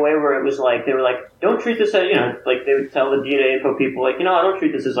 in a way where it was like, they were like, don't treat this as, you know, like they would tell the DNA info people, like, you know, I don't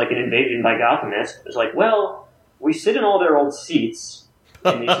treat this as like an invasion by Gothamists. It was like, well, we sit in all their old seats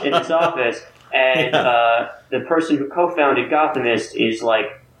in this office, and the person who co-founded Gothamist is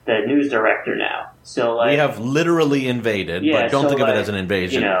like the news director now. So like, we have literally invaded, but don't think of it as an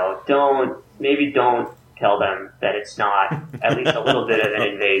invasion. You know, don't tell them that it's not at least a little bit of an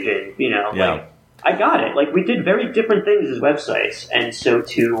invasion, you know, like, I got it. Like, we did very different things as websites, and so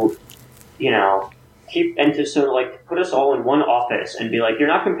to, you know, to sort of like put us all in one office and be like, you're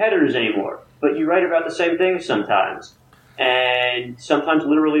not competitors anymore, but you write about the same things sometimes, and sometimes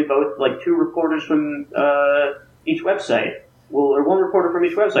literally both, like, two reporters from each website or one reporter from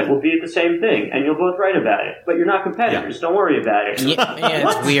each website will be at the same thing, and you'll both write about it. But you're not competitors. Don't worry about it. Yeah,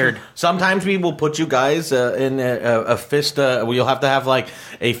 it's weird. Sometimes we will put you guys in a fist. You'll have to have like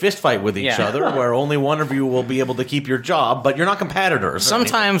a fist fight with each other, where only one of you will be able to keep your job, but you're not competitors.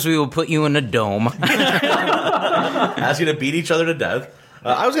 Sometimes we will put you in a dome, ask you to beat each other to death.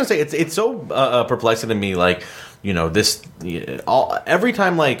 I was going to say it's so perplexing to me. Like, you know, every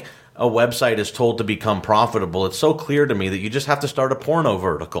time like a website is told to become profitable, it's so clear to me that you just have to start a porno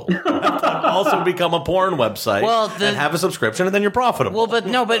vertical. Also become a porn website and have a subscription, and then you're profitable. Well,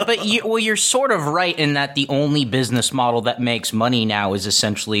 but you're sort of right in that the only business model that makes money now is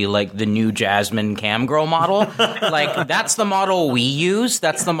essentially like the new Jasmine Camgirl model. Like, that's the model we use.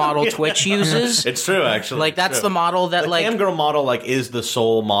 That's the model Twitch uses. It's true, actually. Like, that's the model that, the like, Camgirl model, like, is the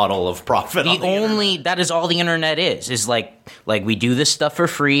sole model of profit. That is all the internet is like we do this stuff for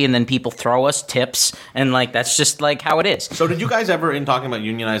free, and then people throw us tips, and like that's just like how it is. So did you guys ever, in talking about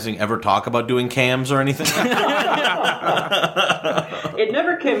unionizing, ever talk about doing cams or anything? It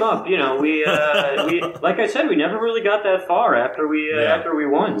never came up. You know, we like I said, we never really got that far after we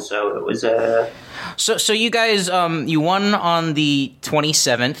won. So it was So you guys you won on the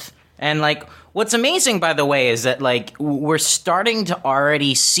 27th, and like, what's amazing, by the way, is that like we're starting to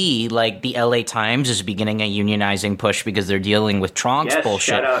already see like the LA Times is beginning a unionizing push because they're dealing with Tronk's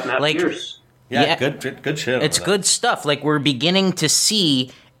bullshit. Shout out Matt Pierce. Yeah, good shit. It's good stuff. Like, we're beginning to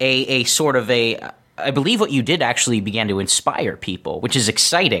see a sort of I believe what you did actually began to inspire people, which is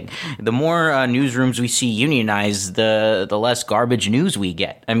exciting. The more newsrooms we see unionized, the less garbage news we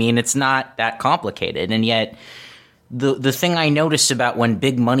get. I mean, it's not that complicated, and yet the thing I notice about when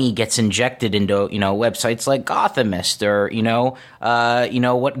big money gets injected into websites like Gothamist or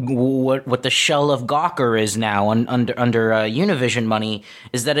what the shell of Gawker is now under Univision money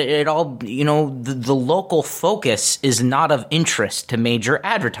is that it all the local focus is not of interest to major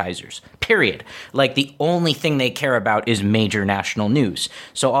advertisers. Period. Like the only thing they care about is major national news.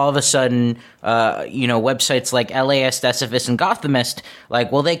 So all of a sudden, websites like LAist, Decifist, and Gothamist,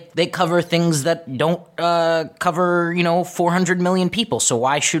 they cover things that don't cover 400 million people. So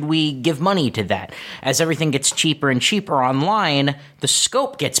why should we give money to that? As everything gets cheaper and cheaper online, the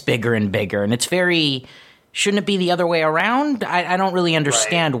scope gets bigger and bigger, and it's very. Shouldn't it be the other way around? I don't really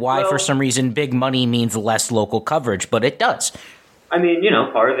understand why, for some reason, big money means less local coverage, but it does. I mean,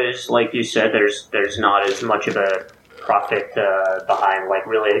 part of it is, like you said, there's not as much of a profit behind,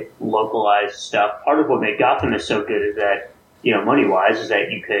 really localized stuff. Part of what made Gothamist so good is that, money-wise, is that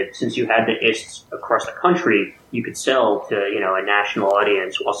you could, since you had the ists across the country, you could sell to, a national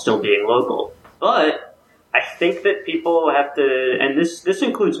audience while still being local. But I think that people have to, and this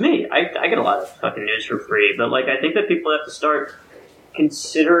includes me, I get a lot of fucking news for free, but, I think that people have to start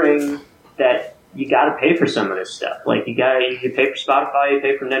considering that you got to pay for some of this stuff. You pay for Spotify, you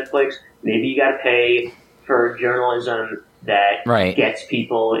pay for Netflix. Maybe you got to pay for journalism that gets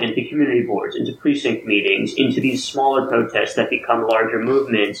people into community boards, into precinct meetings, into these smaller protests that become larger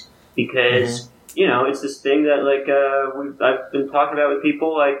movements. Because it's this thing that I've been talking about with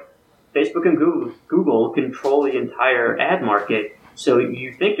people. Facebook and Google control the entire ad market. So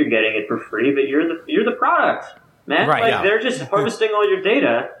you think you're getting it for free, but you're the product, man. They're just harvesting all your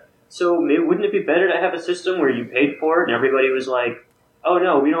data. So wouldn't it be better to have a system where you paid for it and everybody was like, oh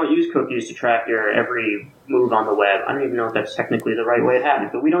no, we don't use cookies to track your every move on the web. I don't even know if that's technically the right way it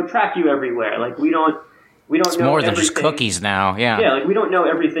happens, but we don't track you everywhere. We don't it's know more than just cookies now, yeah. Yeah, we don't know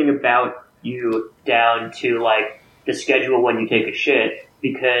everything about you down to the schedule when you take a shit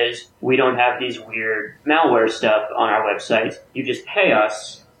because we don't have these weird malware stuff on our websites. You just pay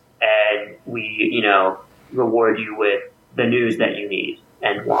us and we, reward you with the news that you need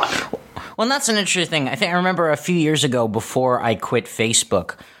and want. Well, that's an interesting thing. I remember a few years ago before I quit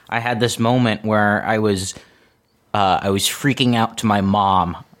Facebook, I had this moment where I was freaking out to my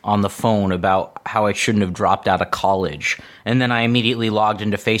mom on the phone about how I shouldn't have dropped out of college. And then I immediately logged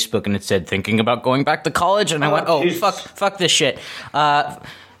into Facebook and it said, thinking about going back to college? And I went, fuck this shit. But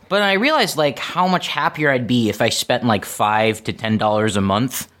I realized, how much happier I'd be if I spent, $5 to $10 a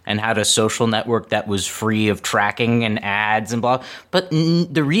month and had a social network that was free of tracking and ads and blah. But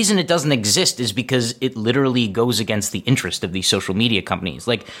the reason it doesn't exist is because it literally goes against the interest of these social media companies.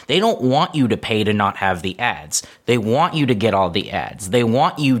 They don't want you to pay to not have the ads. They want you to get all the ads. They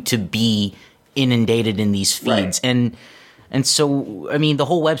want you to be inundated in these feeds. Right. And so, the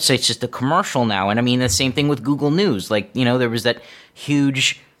whole website's just a commercial now. And the same thing with Google News. There was that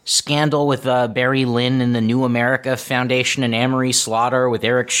huge scandal with Barry Lynn and the New America Foundation and Anne-Marie Slaughter with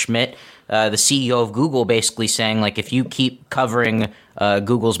Eric Schmidt, the CEO of Google, basically saying, if you keep covering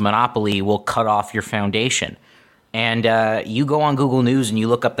Google's monopoly, we'll cut off your foundation. And you go on Google News and you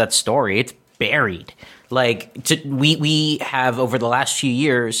look up that story, it's buried. We have, over the last few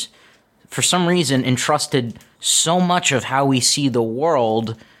years, for some reason, entrusted so much of how we see the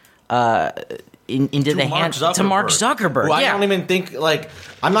world into the hands to Mark Zuckerberg. Well, I don't even think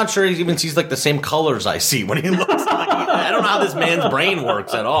I'm not sure he even sees the same colors I see when he looks. I don't know how this man's brain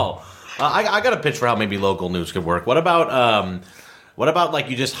works at all. I got a pitch for how maybe local news could work. What about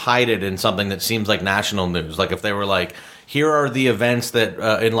you just hide it in something that seems like national news? If they were here are the events that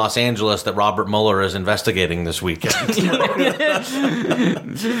in Los Angeles that Robert Mueller is investigating this weekend.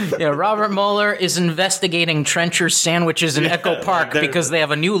 Robert Mueller is investigating Trencher's sandwiches in Echo Park because they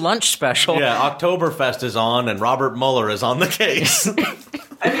have a new lunch special. Yeah, Oktoberfest is on, and Robert Mueller is on the case.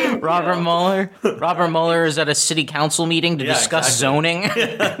 Robert Mueller is at a city council meeting to discuss zoning.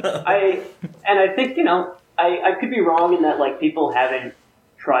 I think I could be wrong in that people haven't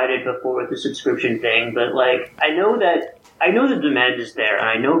tried it before with the subscription thing, but I know the demand is there, and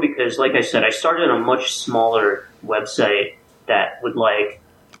I know because, like I said, I started on a much smaller website that would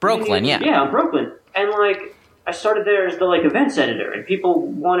Brooklyn, yeah, Brooklyn, and I started there as the events editor, and people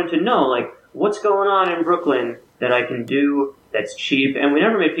wanted to know what's going on in Brooklyn that I can do that's cheap, and we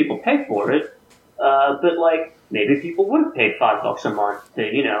never made people pay for it, but maybe people would pay $5 a month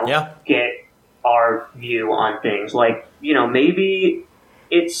to get our view on things, maybe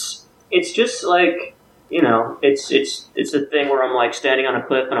it's just it's a thing where I'm standing on a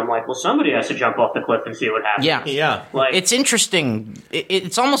cliff and I'm well, somebody has to jump off the cliff and see what happens. Yeah. It's interesting.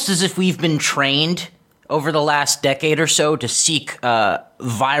 It's almost as if we've been trained over the last decade or so to seek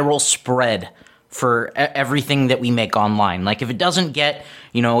viral spread for everything that we make online. Like if it doesn't get,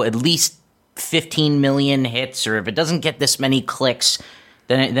 at least 15 million hits, or if it doesn't get this many clicks,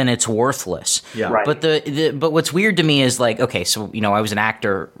 then it's worthless. Yeah. Right. But what's weird to me is like, okay, so I was an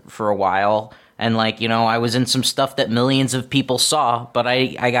actor for a while, and like I was in some stuff that millions of people saw, but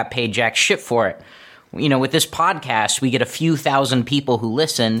I got paid jack shit for it. With this podcast, we get a few thousand people who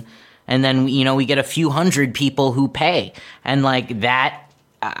listen, and then we get a few hundred people who pay, and like that.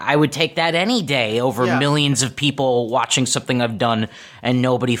 I would take that any day over millions of people watching something I've done and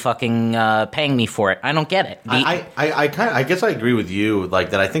nobody fucking paying me for it. I don't get it. I guess I agree with you,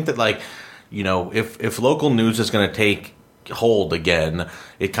 like that. I think that if local news is going to take hold again,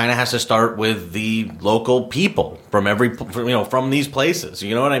 it kind of has to start with the local people from these places.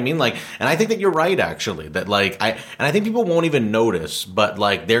 You know what I mean? Like, and I think that you're right, actually. That I think people won't even notice, but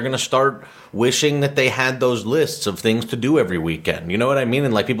like they're gonna start wishing that they had those lists of things to do every weekend. You know what I mean?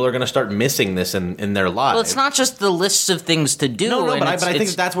 And like people are gonna start missing this in their lives. Well, it's not just the lists of things to do. No, but I think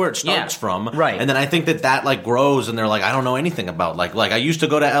that's where it starts from, right? And then I think that like grows, and they're like, I don't know anything about like I used to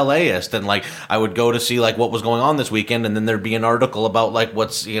go to LAist, and like I would go to see like what was going on this weekend, and then there'd be an article about like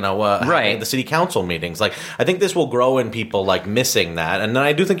what's right, the city council meetings. Like I think this will grow in people like missing that, and then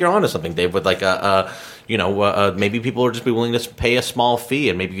I do think you're onto something, Dave, with like maybe people are just be willing to pay a small fee,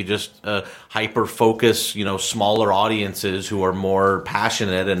 and maybe you just hyper focus smaller audiences who are more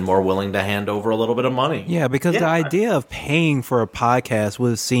passionate and more willing to hand over a little bit of money. Yeah, because the idea of paying for a podcast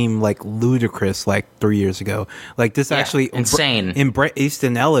would seem like ludicrous like 3 years ago. Like this actually insane. And Bret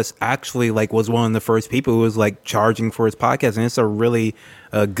Easton Ellis actually like was one of the first people who was like charging for his podcast, and it's a really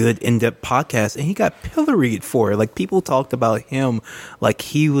good in-depth podcast, and he got pilloried for it. Like people talked about him like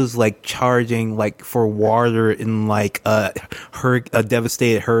he was like charging like for water in like a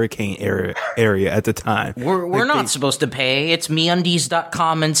devastated hurricane area at the time. We're not supposed to pay. It's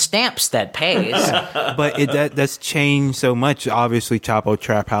MeUndies.com and Stamps that pays. But that's changed so much. Obviously, Chapo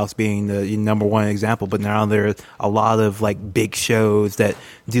Trap House being the number one example, but now there's a lot of like big shows that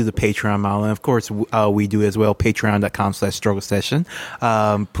do the Patreon model, and of course we do as well. Patreon.com/Struggle Session.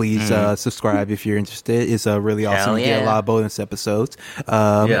 Please subscribe if you're interested. It's really awesome. You get a lot of bonus episodes.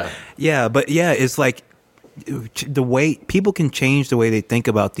 It's like the way people can change the way they think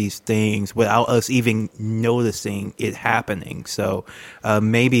about these things without us even noticing it happening. So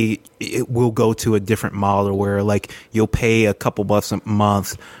maybe it will go to a different model where like you'll pay a couple bucks a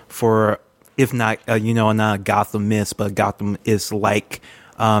month for, if not not a Gotham Mist, but Gotham is like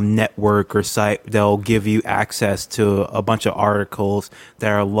network or site. They'll give you access to a bunch of articles that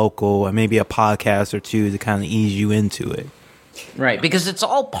are local and maybe a podcast or two to kind of ease you into it. Right, because it's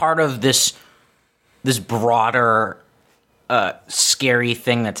all part of this broader scary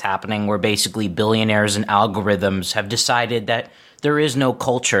thing that's happening where basically billionaires and algorithms have decided that there is no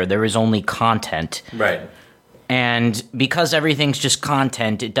culture, there is only content. Right. And because everything's just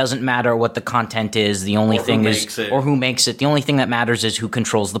content, it doesn't matter what the content is. The only thing is, or who makes it. The only thing that matters is who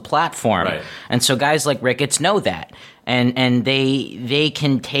controls the platform. Right. And so guys like Ricketts know that, and they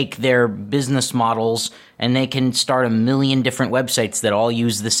can take their business models and they can start a million different websites that all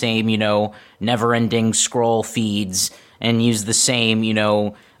use the same, never-ending scroll feeds and use the same,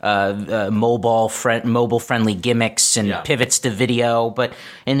 mobile-friendly gimmicks and pivots to video. But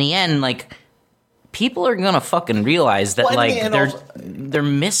in the end, like, people are gonna fucking realize that they're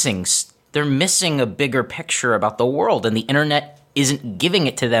missing a bigger picture about the world, and the internet isn't giving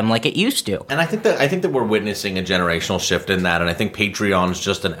it to them like it used to. And I think that we're witnessing a generational shift in that, and I think Patreon's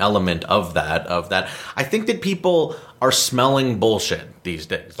just an element of that. I think that people are smelling bullshit these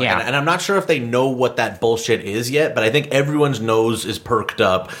days. And I'm not sure if they know what that bullshit is yet, but I think everyone's nose is perked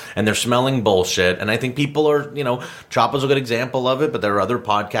up and they're smelling bullshit. And I think people are, Chapo's a good example of it, but there are other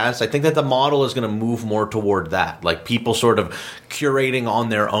podcasts. I think that the model is going to move more toward that. Like people sort of curating on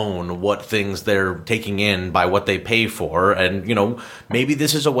their own what things they're taking in by what they pay for. And, maybe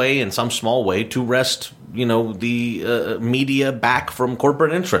this is a way, in some small way, to wrest the media back from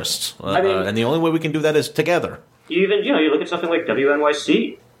corporate interests. And the only way we can do that is together. You look at something like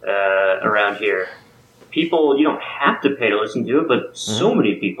WNYC around here. People, you don't have to pay to listen to it, but so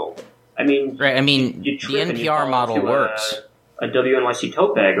many people. I mean, right? I mean, the NPR model works. A WNYC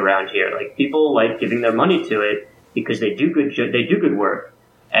tote bag around here, like people like giving their money to it because they do good work,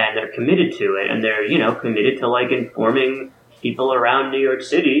 and they're committed to it, and they're committed to like informing people around New York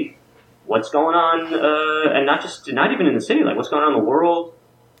City what's going on, and not even in the city, like what's going on in the world.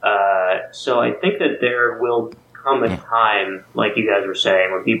 So I think that there will come a time, like you guys were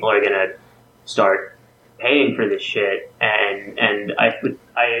saying, when people are going to start paying for this shit, and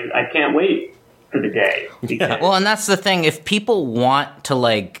I can't wait for the day. Well, and that's the thing. If people want to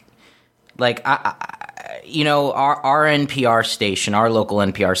like like our NPR station, our local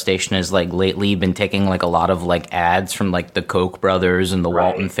NPR station, has like lately been taking like a lot of like ads from like the Koch brothers and the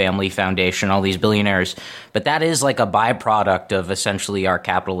Walton Family Foundation, all these billionaires. But that is like a byproduct of essentially our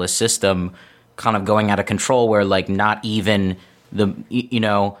capitalist system kind of going out of control, where like not even the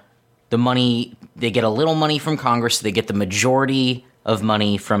money, they get a little money from Congress, they get the majority of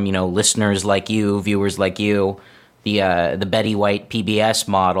money from listeners like you, viewers like you, the Betty White PBS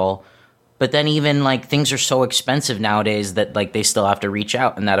model. But then even like things are so expensive nowadays that like they still have to reach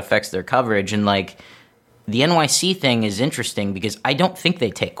out, and that affects their coverage. And like the NYC thing is interesting because I don't think they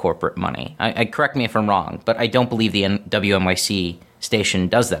take corporate money. I correct me if I'm wrong, but I don't believe the WNYC station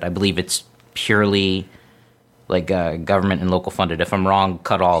does that. I believe it's purely like government and local funded. If I'm wrong,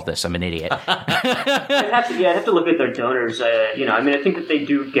 cut all of this. I'm an idiot. I'd have to look at their donors. I think that they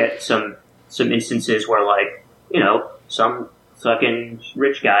do get some instances where like some fucking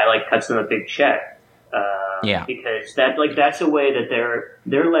rich guy like cuts them a big check. Because that's a way that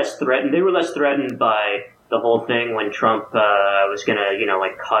they're less threatened. They were less threatened by the whole thing when Trump was gonna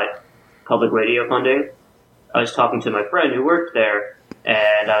cut public radio funding. I was talking to my friend who worked there,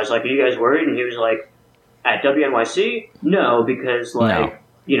 and I was like, "Are you guys worried?" And he was like, "At WNYC, no, because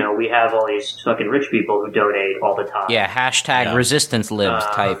we have all these fucking rich people who donate all the time." Yeah, hashtag resistance libs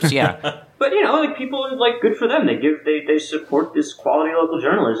types. Yeah. But people are good for them. They support this quality local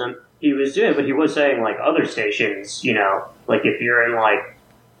journalism. He was doing, but he was saying other stations. If you're in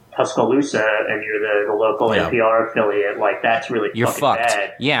Tuscaloosa and you're the local NPR affiliate, that's really you're fucking fucked.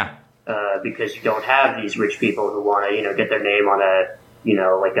 bad. Yeah. Because you don't have these rich people who want to get their name on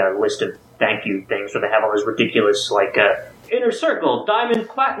a list of thank you things where they have all those ridiculous inner circle, diamond,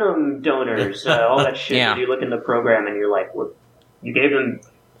 platinum donors, all that shit. Yeah. And you look in the program and you're like, well, you gave them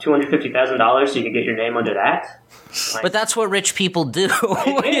 $250,000 so you could get your name under that? But that's what rich people do.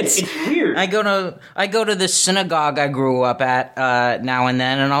 It's weird. I go to the synagogue I grew up at now and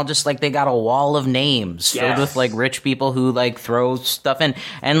then, and I'll just they got a wall of names filled with rich people who throw stuff in,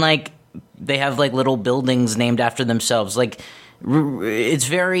 and they have little buildings named after themselves. It's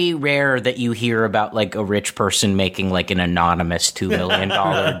very rare that you hear about a rich person making an anonymous $2 million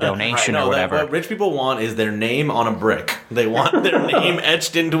donation or whatever. What rich people want is their name on a brick. They want their name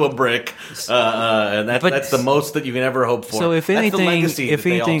etched into a brick, and that's the most that you can ever hope for. So if that's anything, the legacy that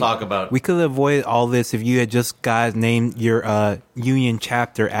they all talk about. We could avoid all this if you had just guys named your union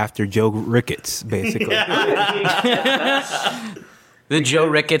chapter after Joe Ricketts, basically. The Joe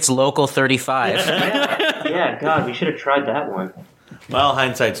Ricketts Local 35. Yeah, God, we should have tried that one. Well,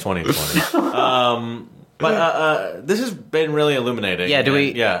 hindsight's 20/20. But this has been really illuminating. Yeah, do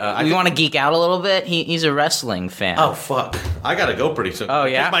we? Yeah, we want to geek out a little bit. He's a wrestling fan. Oh fuck! I gotta go pretty soon. Oh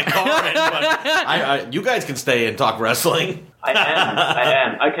yeah, get my car in. But you guys can stay and talk wrestling. I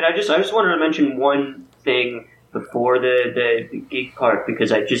am. I just wanted to mention one thing before the geek part,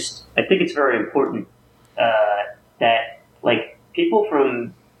 because I think it's very important that people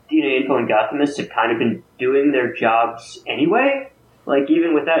from DNA Info and Gothamist have kind of been doing their jobs anyway.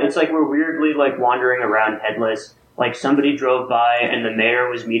 Even with that, it's we're weirdly wandering around headless. Somebody drove by and the mayor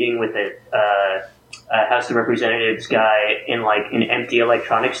was meeting with a House of Representatives guy in an empty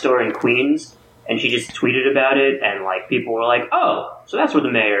electronics store in Queens, and she just tweeted about it, and people were like, "Oh, so that's where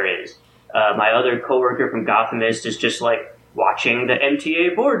the mayor is." My other coworker from Gothamist is just watching the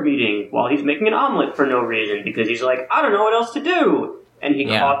MTA board meeting while he's making an omelet for no reason, because he's I don't know what else to do. And he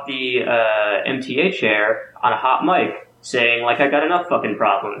caught the MTA chair on a hot mic saying, I got enough fucking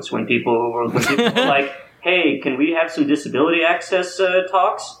problems, when people were like, hey, can we have some disability access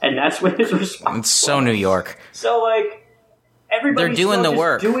talks? And that's when his response It's so New York. So, everybody's They're doing the just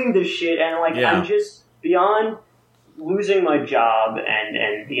work. doing this shit, and, I'm just beyond losing my job and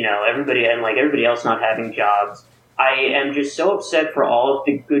everybody else not having jobs. I am just so upset for all of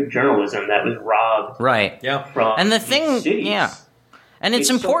the good journalism that was robbed. Right. Yeah. From and the these thing, cities. yeah. And it's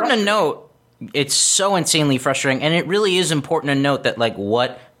important to note, it's so insanely frustrating, and it really is important to note that,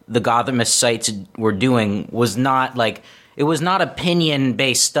 what the Gothamist sites were doing was not, it was not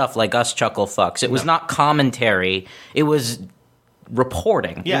opinion-based stuff like us chuckle fucks. It was not commentary. It was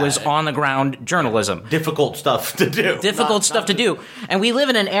reporting. Yeah. It was on-the-ground journalism. Difficult stuff to do. Difficult stuff to do. And we live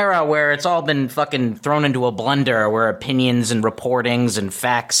in an era where it's all been fucking thrown into a blender, where opinions and reportings and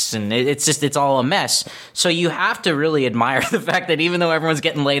facts, and it's all a mess. So you have to really admire the fact that even though everyone's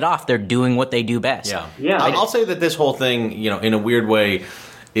getting laid off, they're doing what they do best. Yeah. I'll say that this whole thing, in a weird way,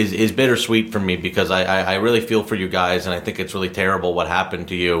 is bittersweet for me because I really feel for you guys, and I think it's really terrible what happened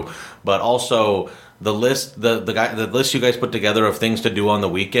to you. But also the list the list you guys put together of things to do on the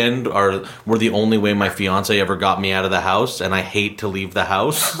weekend were the only way my fiance ever got me out of the house, and I hate to leave the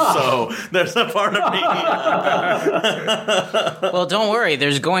house. So there's a part of me. Well, don't worry.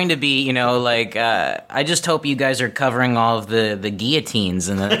 There's going to be, I just hope you guys are covering all of the guillotines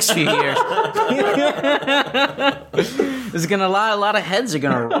in the next few years. There's a lot of heads are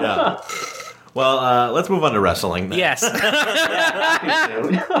gonna roll. Yeah. Well, let's move on to wrestling then. Yes.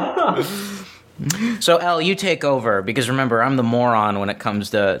 So, El, you take over, because remember, I'm the moron when it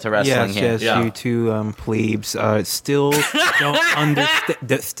comes to wrestling here. Yes, you two plebes still don't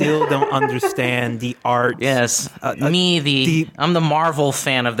understand the art. Yes, I'm the Marvel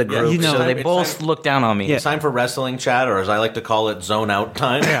fan of the group, so they both look down on me. It's time for wrestling chat, or as I like to call it, zone out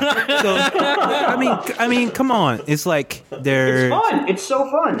time. Yeah. So, I mean, come on. It's like it's fun. It's so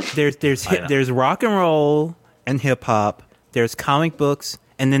fun. There's rock and roll and hip hop. There's comic books.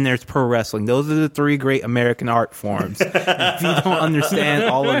 And then there's pro wrestling. Those are the three great American art forms. If you don't understand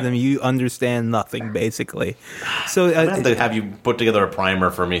all of them, you understand nothing, basically. So I have to have you put together a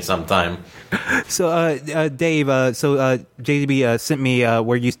primer for me sometime. So, Dave, JDB sent me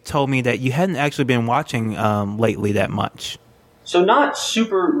where you told me that you hadn't actually been watching lately that much. So not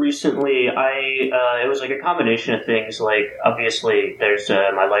super recently. It was like a combination of things. Like, obviously, there's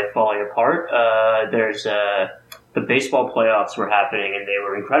my life falling apart. There's the baseball playoffs were happening, and they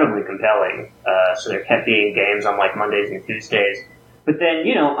were incredibly compelling. So there kept being games on like Mondays and Tuesdays. But then,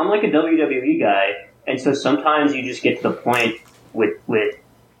 I'm like a WWE guy, and so sometimes you just get to the point with the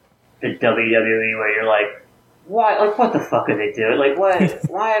WWE where you're like, why? Like, what the fuck are they doing? Like, what?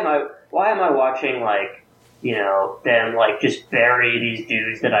 Why am I watching them like just bury these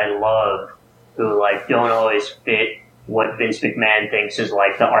dudes that I love who like don't always fit what Vince McMahon thinks is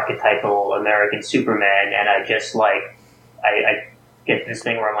like the archetypal American Superman, and I just like I get this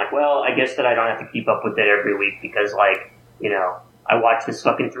thing where I'm like, well, I guess that I don't have to keep up with it every week because like I watch this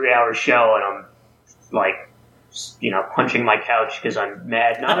fucking 3-hour show and I'm like punching my couch because I'm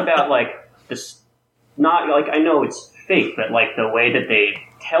mad, not about like this, not like I know it's fake, but like the way that they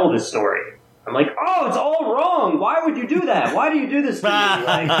tell the story. I'm like, oh, it's all wrong. Why would you do that? Why do you do this to me?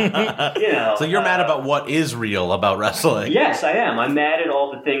 Like, So you're mad about what is real about wrestling? Yes, I am. I'm mad at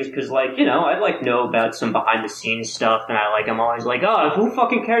all the things because, like, I'd like know about some behind the scenes stuff, and I'm always like, oh, who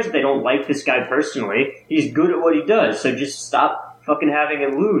fucking cares if they don't like this guy personally? He's good at what he does, so just stop fucking having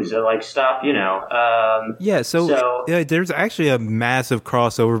him lose, or like stop, So there's actually a massive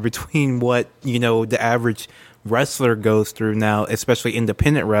crossover between what the average wrestler goes through now, especially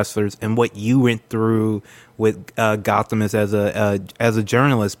independent wrestlers, and what you went through with Gotham as a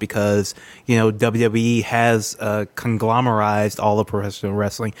journalist, because WWE has conglomerized all of professional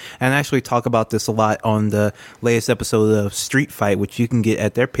wrestling, and I actually talk about this a lot on the latest episode of Street Fight, which you can get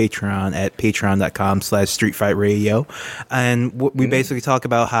at their Patreon at patreon.com/streetfightradio, and we basically talk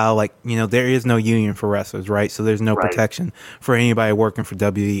about how there is no union for wrestlers, right? So there's no protection for anybody working for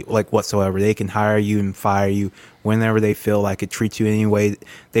WWE whatsoever. They can hire you and fire you whenever they feel like it, treat you any way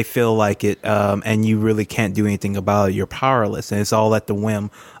they feel like it, and you really can't do anything about it. You're powerless, and it's all at the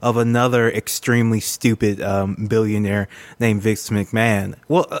whim of another extremely stupid billionaire named Vince McMahon.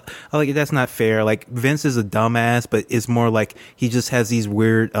 Well, that's not fair. Like, Vince is a dumbass, but it's more like he just has these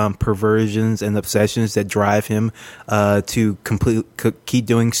weird perversions and obsessions that drive him to keep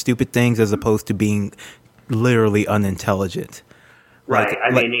doing stupid things as opposed to being literally unintelligent. Right.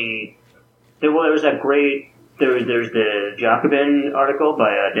 There was that great. There's the Jacobin article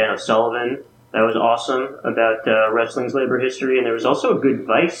by Dan O'Sullivan that was awesome about wrestling's labor history, and there was also a good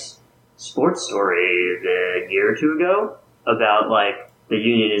Vice sports story a year or two ago about the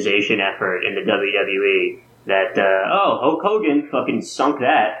unionization effort in the WWE. That Hulk Hogan fucking sunk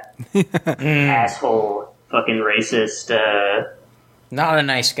that asshole, fucking racist. Not a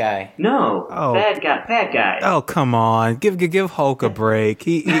nice guy. No, bad guy. Oh, come on, give Hulk a break.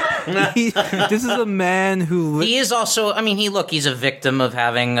 He this is a man who he is also. I mean, he's a victim of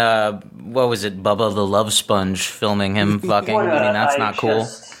having what was it, Bubba the Love Sponge filming him fucking. That's not cool.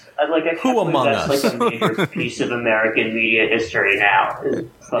 Who among us? That's like a major piece of American media history now.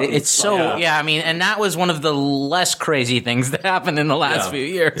 It's so and that was one of the less crazy things that happened in the last few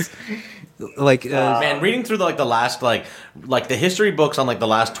years. Man, reading through the last the history books on the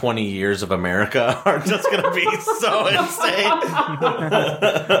last 20 years of America are just gonna be so insane.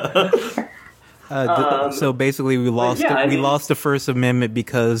 So basically, we lost the First Amendment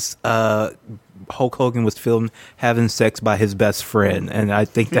because Hulk Hogan was filmed having sex by his best friend, and I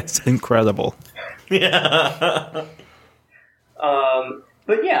think that's incredible. Yeah.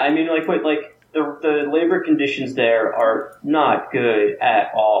 But yeah, I mean, the labor conditions there are not good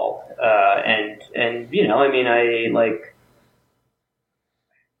at all. And you know, I mean,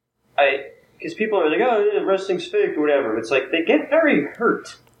 because people are like, oh, wrestling's fake or whatever. It's like they get very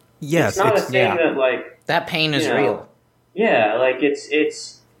hurt. Yes, it's not a thing that like that pain is real. Yeah, like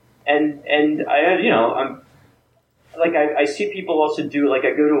it's and I I'm like I see people also do like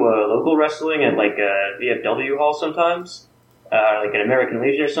I go to a local wrestling at like a VFW hall sometimes, like an American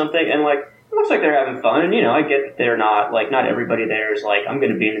Legion or something, and like it looks like they're having fun. And I get that they're not like not everybody there is like I'm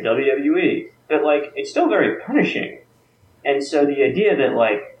going to be in the WWE, but like it's still very punishing. And so the idea that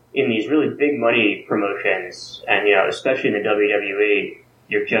like in these really big money promotions, and especially in the WWE,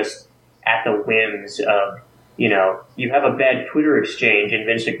 you're just at the whims of you have a bad Twitter exchange, and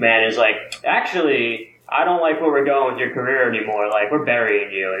Vince McMahon is like, actually, I don't like where we're going with your career anymore. Like, we're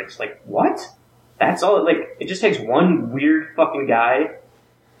burying you. And it's like, what? That's all. Like, it just takes one weird fucking guy.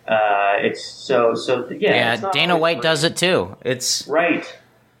 It's so yeah. Yeah, Dana White does it too. It's right.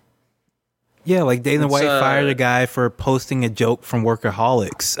 Yeah, like Dana White fired a guy for posting a joke from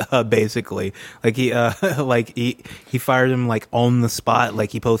Workaholics, basically. Like he fired him like on the spot.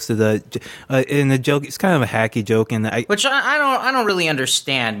 Like he posted in the joke. It's kind of a hacky joke, which I don't really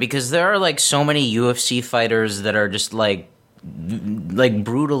understand, because there are like so many UFC fighters that are just like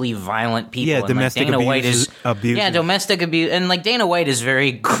brutally violent people. Yeah, domestic abuse. Yeah, domestic abuse, and like Dana White is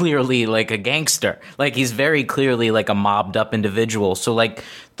very clearly like a gangster. Like he's very clearly like a mobbed up individual. So like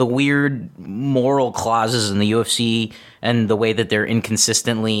the weird moral clauses in the UFC and the way that they're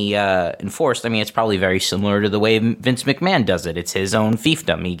inconsistently enforced. I mean, it's probably very similar to the way Vince McMahon does it. It's his own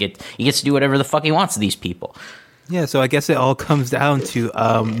fiefdom. He gets to do whatever the fuck he wants to these people. Yeah, so I guess it all comes down to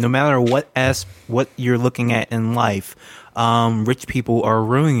no matter what you're looking at in life, rich people are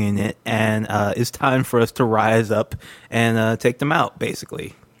ruining it, and it's time for us to rise up and take them out,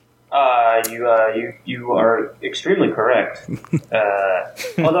 basically. You are extremely correct.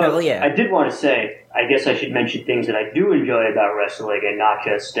 Although I did want to say, I guess I should mention things that I do enjoy about wrestling, and not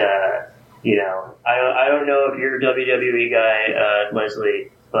just I don't know if you're a WWE guy,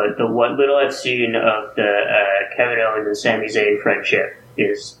 Leslie, but what little I've seen of the Kevin Owens and Sami Zayn friendship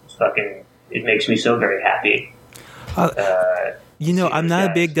is fucking. It makes me so very happy. I'm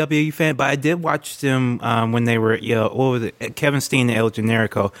not a big WWE fan, but I did watch them when they were, what was it? Kevin Steen and El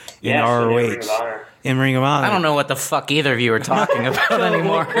Generico in ROH. In Ring of Honor. I don't know what the fuck either of you are talking about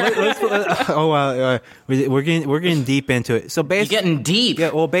anymore. We're getting deep into it. So basically, you're getting deep. Yeah.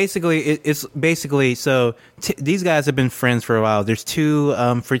 Well, basically, it's basically so. These guys have been friends for a while. There's two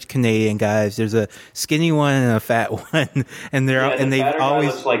French Canadian guys. There's a skinny one and a fat one, and they've always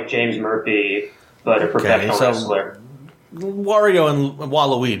looks like James Murphy, but a professional wrestler. Wario and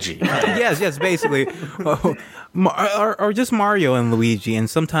Waluigi. yes, basically, or just Mario and Luigi. And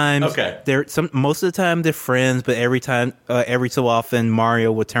sometimes most of the time they're friends, but every so often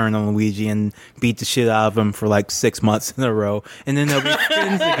Mario will turn on Luigi and beat the shit out of him for like 6 months in a row, and then they'll be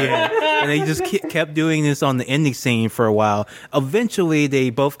friends again. And they just kept doing this on the indie scene for a while. Eventually,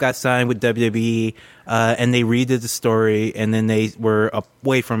 they both got signed with WWE. And they redid the story, and then they were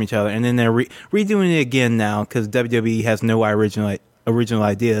away from each other, and then they're redoing it again now because WWE has no original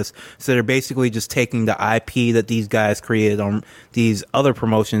ideas. So they're basically just taking the IP that these guys created on these other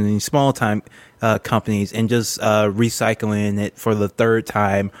promotions, these small time companies, and just recycling it for the third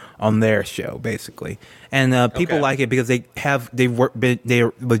time on their show, basically. And people like it because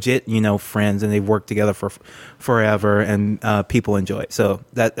they're legit, friends, and they've worked together for forever, and people enjoy it. So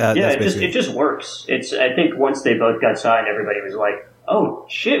that's it just works. I think once they both got signed, everybody was like, "Oh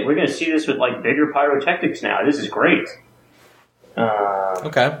shit, we're going to see this with like bigger pyrotechnics now. This is great."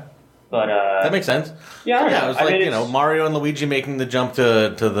 Okay. But that makes sense. Yeah, it was like Mario and Luigi making the jump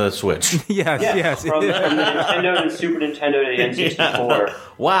to the Switch. yes. From the Nintendo to Super Nintendo to the N64. Yeah.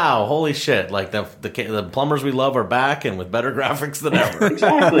 Wow, holy shit! Like the plumbers we love are back and with better graphics than ever.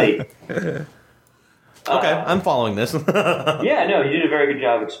 Exactly. Okay, I'm following this. Yeah, no, you did a very good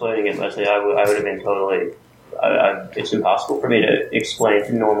job explaining it, Leslie. I would have been totally. It's impossible for me to explain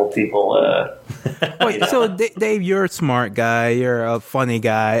to normal people. Wait, so Dave, you're a smart guy. You're a funny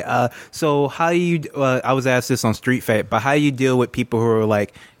guy. So how do you? I was asked this on Street Fight, but how do you deal with people who are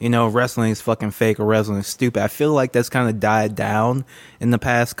like, wrestling is fucking fake or wrestling is stupid? I feel like that's kind of died down in the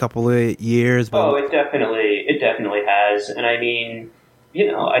past couple of years. But it definitely has, and I mean.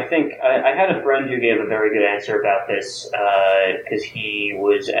 I think I had a friend who gave a very good answer about this because he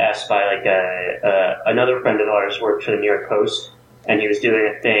was asked by like another friend of ours worked for the New York Post, and he was doing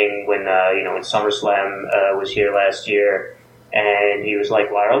a thing when when SummerSlam was here last year, and he was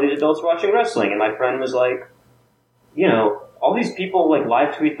like, "Why are all these adults watching wrestling?" And my friend was like, all these people like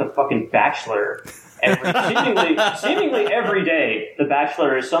live tweet the fucking Bachelor. Seemingly every day, The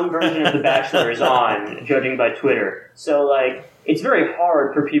Bachelor is some version of The Bachelor is on, judging by Twitter. So like, it's very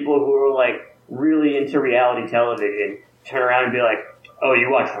hard for people who are like really into reality television to turn around and be like, "Oh,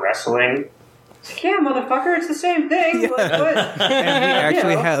 you watch wrestling?" It's like, yeah, motherfucker, it's the same thing. Like, what? And we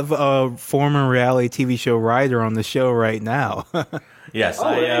actually have a former reality TV show writer on the show right now. Yes, Oh,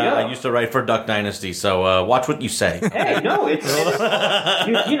 there you go. I used to write for Duck Dynasty, so watch what you say. Hey, no, it's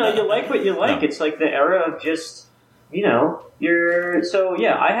you know, you like what you like. No. It's like the era of just, you know, so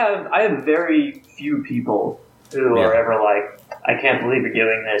yeah, I have very few people who are ever like, I can't believe you're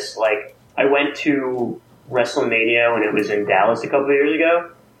doing this. Like, I went to WrestleMania when it was in Dallas a couple of years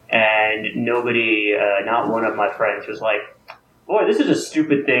ago, and nobody, not one of my friends was like, boy, this is a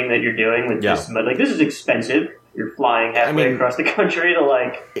stupid thing that you're doing with this, but like, this is expensive. You're flying halfway across the country to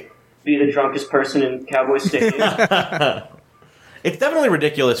like be the drunkest person in Cowboy Stadium. It's definitely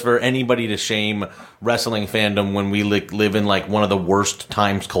ridiculous for anybody to shame wrestling fandom when we live in like one of the worst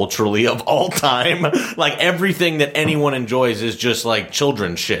times culturally of all time. Like everything that anyone enjoys is just like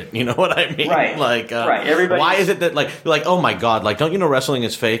children's shit. You know what I mean? Right. Like, right. Why is it that like oh my god, like don't you know wrestling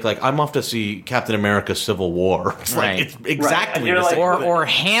is fake? Like I'm off to see Captain America: Civil War. It's Right. like it's exactly Right. the same. Or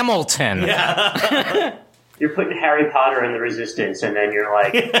Hamilton. You're putting Harry Potter in the Resistance, and then you're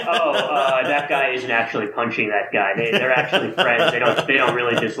like, that guy isn't actually punching that guy. They're actually friends. They don't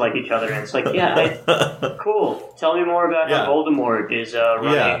really dislike each other. And it's like, cool. Tell me more about how Voldemort is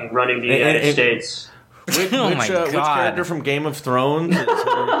running the United States. Which God. character from Game of Thrones is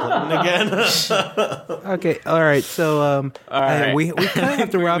Hillary Clinton again? Okay, all right. So, All right. we kind of have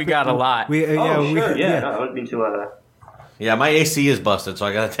to wrap. We got a lot. We, Sure. No, I would mean to. Yeah, my AC is busted, so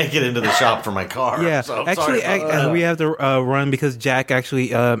I got to take it into the shop for my car. Yeah, so, actually, sorry about that. we have to run because Jack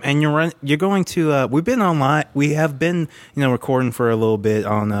actually, and you're going to. We've been online. We have been, recording for a little bit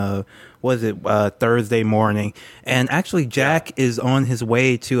on. Thursday morning, and actually Jack is on his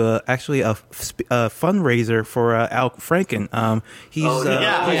way to a fundraiser for Al Franken.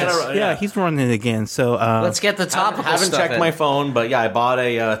 He's running it again. So Let's get the topical Haven't stuff checked in. my phone, but yeah, I bought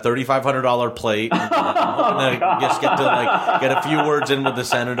a $3,500 plate. I'm hoping to just get to get a few words in with the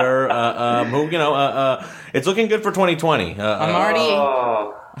senator. It's looking good for 2020.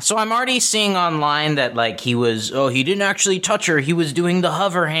 I'm already seeing online that he didn't actually touch her. He was doing the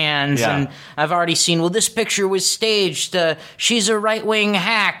hover hands, and I've already seen. Well, this picture was staged. She's a right-wing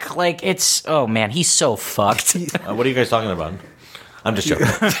hack. Oh man, he's so fucked. What are you guys talking about? I'm just joking.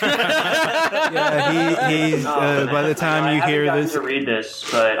 he's by the time you hear this, to read this,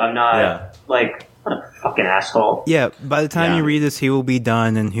 but I'm not what a fucking asshole. Yeah, by the time you read this, he will be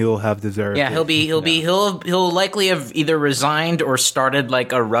done and he'll have deserved. Yeah, it. he'll likely have either resigned or started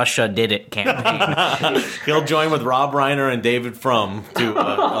a Russia did it campaign. He'll join with Rob Reiner and David Frum to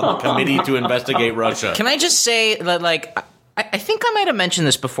a committee to investigate Russia. Can I just say that I think I might have mentioned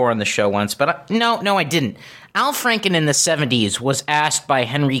this before on the show once, but no, I didn't. Al Franken in the 70s was asked by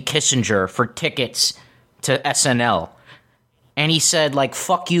Henry Kissinger for tickets to SNL. And he said,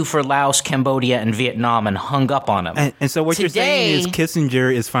 fuck you for Laos, Cambodia, and Vietnam, and hung up on him. And so what you're saying is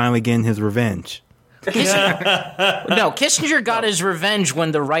Kissinger is finally getting his revenge. Kissinger got his revenge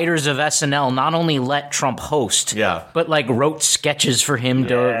when the writers of SNL not only let Trump host, but wrote sketches for him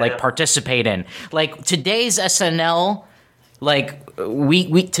to participate in. Today's SNL,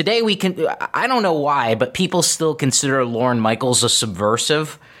 today we can, I don't know why, but people still consider Lorne Michaels a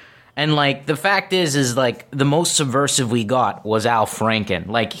subversive. And the fact is the most subversive we got was Al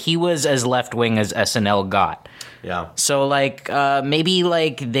Franken. He was as left wing as SNL got. Yeah. So maybe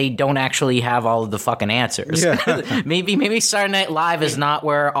they don't actually have all of the fucking answers. Yeah. maybe Saturday Night Live is not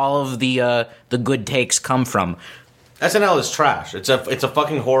where all of the good takes come from. SNL is trash. It's a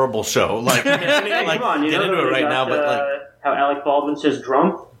fucking horrible show. Come on, get into it right now, but how Alec Baldwin says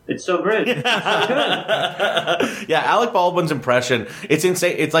 "drunk." It's so great. Yeah, Alec Baldwin's impression, it's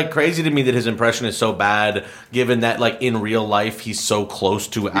insane. It's crazy to me that his impression is so bad, given that in real life he's so close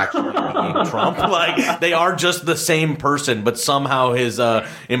to actually being Trump. They are just the same person, but somehow his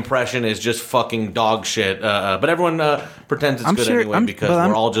impression is just fucking dog shit. But everyone pretends it's good anyway because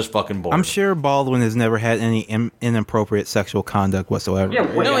we're all just fucking bored. I'm sure Baldwin has never had any inappropriate sexual conduct whatsoever. Yeah,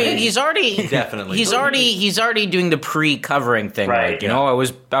 No, he's already definitely. He's already doing the pre-covering thing. Right.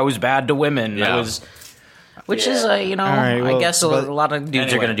 I was bad to women. Yeah. Which is right, I guess a lot of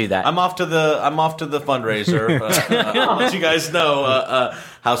dudes are going to do that. I'm off to the fundraiser. I'll let you guys know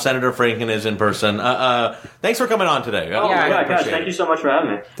how Senator Franken is in person. Thanks for coming on today. Guys, thank you so much for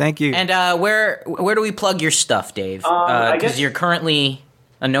having me. Thank you. And where do we plug your stuff, Dave? I Because guess- you're currently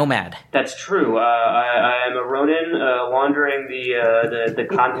A nomad. That's true. I am a Ronin wandering the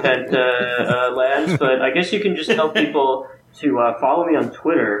content lands, but I guess you can just tell people to follow me on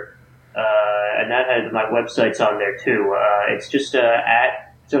Twitter, and that has my website's on there too. It's just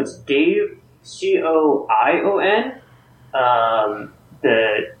so it's Dave Coion.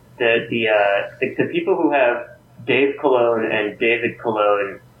 The people who have Dave Cologne and David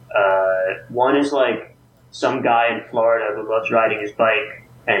Cologne, one is like some guy in Florida who loves riding his bike.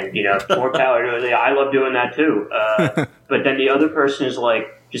 And, more power to it. I love doing that too. But then the other person is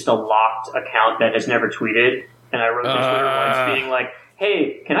like just a locked account that has never tweeted. And I wrote to Twitter once being like,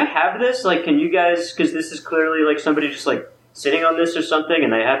 hey, can I have this? Like, can you guys, because this is clearly like somebody just like sitting on this or something,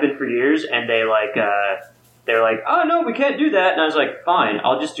 and they have been for years, and they're like, oh no, we can't do that. And I was like, fine,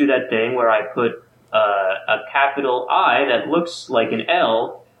 I'll just do that thing where I put a capital I that looks like an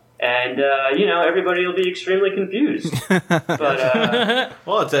L. And everybody will be extremely confused. But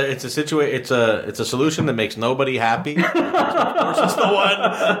well, it's a solution that makes nobody happy. Of course, it's the one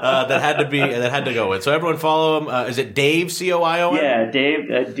that had to go with. So everyone follow him. Is it Dave Coion? Yeah, Dave.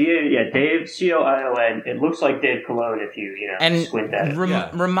 Dave Coion. It looks like Dave Cologne if you squint at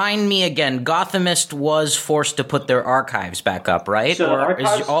it. Remind me again. Gothamist was forced to put their archives back up, right? So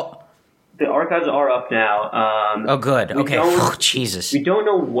the archives are up now. Oh, good. Okay. Jesus. We don't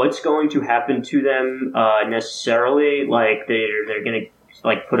know what's going to happen to them necessarily. Like they're going to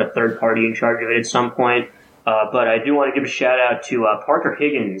like put a third party in charge of it at some point. But I do want to give a shout out to Parker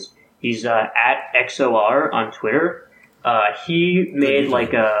Higgins. He's at XOR on Twitter. He made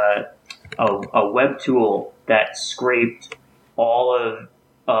like a web tool that scraped all of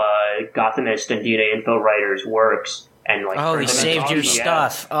Gothamist and DNA Info writers' works. And like, he saved your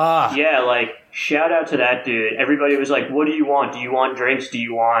stuff. Yeah, like, shout out to that dude. Everybody was like, what do you want? Do you want drinks? Do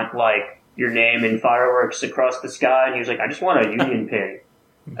you want, like, your name and fireworks across the sky? And he was like, I just want a union pin.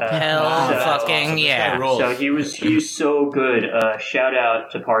 Yeah. So he's so good. Shout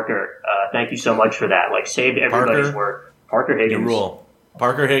out to Parker. Thank you so much for that. Like, saved everybody's work. Parker Higgins. You rule.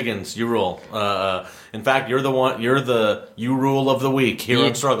 Parker Higgins, you rule. In fact, you're the you rule of the week here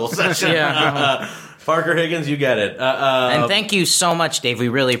on Struggle Session. Yeah. Parker Higgins, you get it. And thank you so much, Dave. We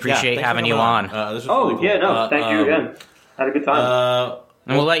really appreciate having you on. This was really cool. Thank you again. Had a good time.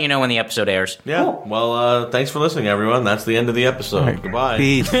 And we'll let you know when the episode airs. Yeah. Cool. Well, thanks for listening, everyone. That's the end of the episode. Right. Goodbye.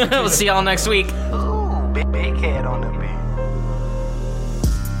 Peace. We'll see y'all next week. Ooh, big head on the beat.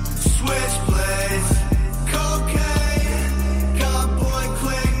 Switchblades, cocaine, got boy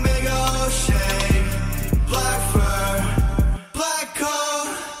click, mega shake, black fur, black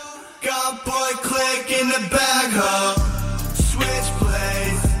coat, got boy click in the bag hole.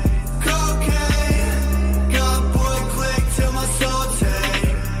 Switchblades, cocaine, got boy click till my soul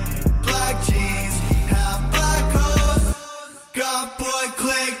take, black jeans, half black hoes, got boy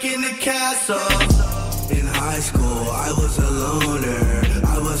click in the castle. In high school, I was a loner,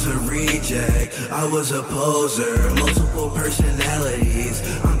 I was a reject, I was a poser, multiple personalities,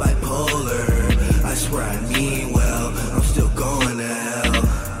 I'm bipolar, I swear I mean well, I'm still going to hell,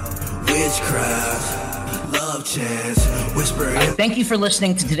 witchcraft, love chance, whisper. Thank you for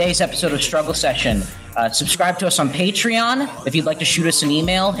listening to today's episode of Struggle Session. Subscribe to us on Patreon. If you'd like to shoot us an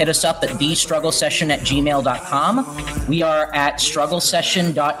email, hit us up at thestrugglesession@gmail.com. We are at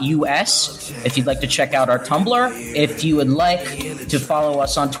strugglesession.us. If you'd like to check out our Tumblr, if you would like to follow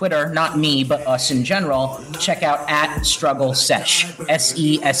us on Twitter, not me, but us in general, check out at StruggleSesh,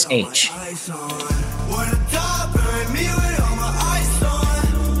 SESH.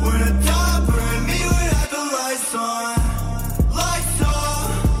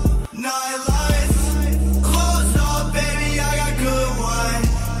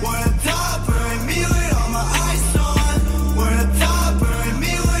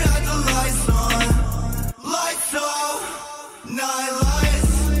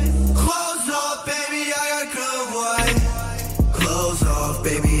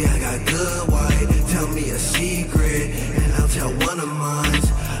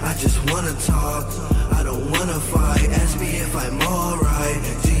 Talk, I don't wanna fight. Ask me if I'm alright.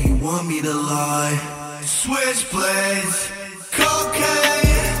 Do you want me to lie? Switchblades,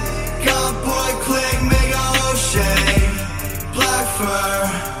 cocaine, got boy click, mega shake, black fur,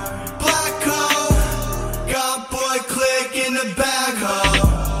 black coat, got boy click in the bag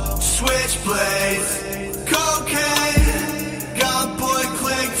hole. Switchblades, cocaine, got boy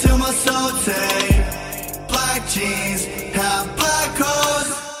click till my soul take, black jeans, half black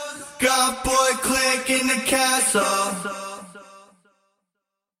hoes. Got boy click in the castle.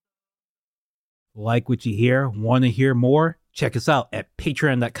 Like what you hear? Want to hear more? Check us out at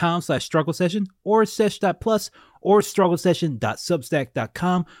patreon.com/struggle session or sesh.plus or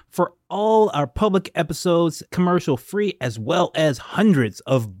strugglesession.substack.com for all our public episodes, commercial free, as well as hundreds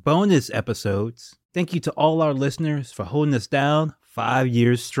of bonus episodes. Thank you to all our listeners for holding us down 5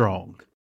 years strong.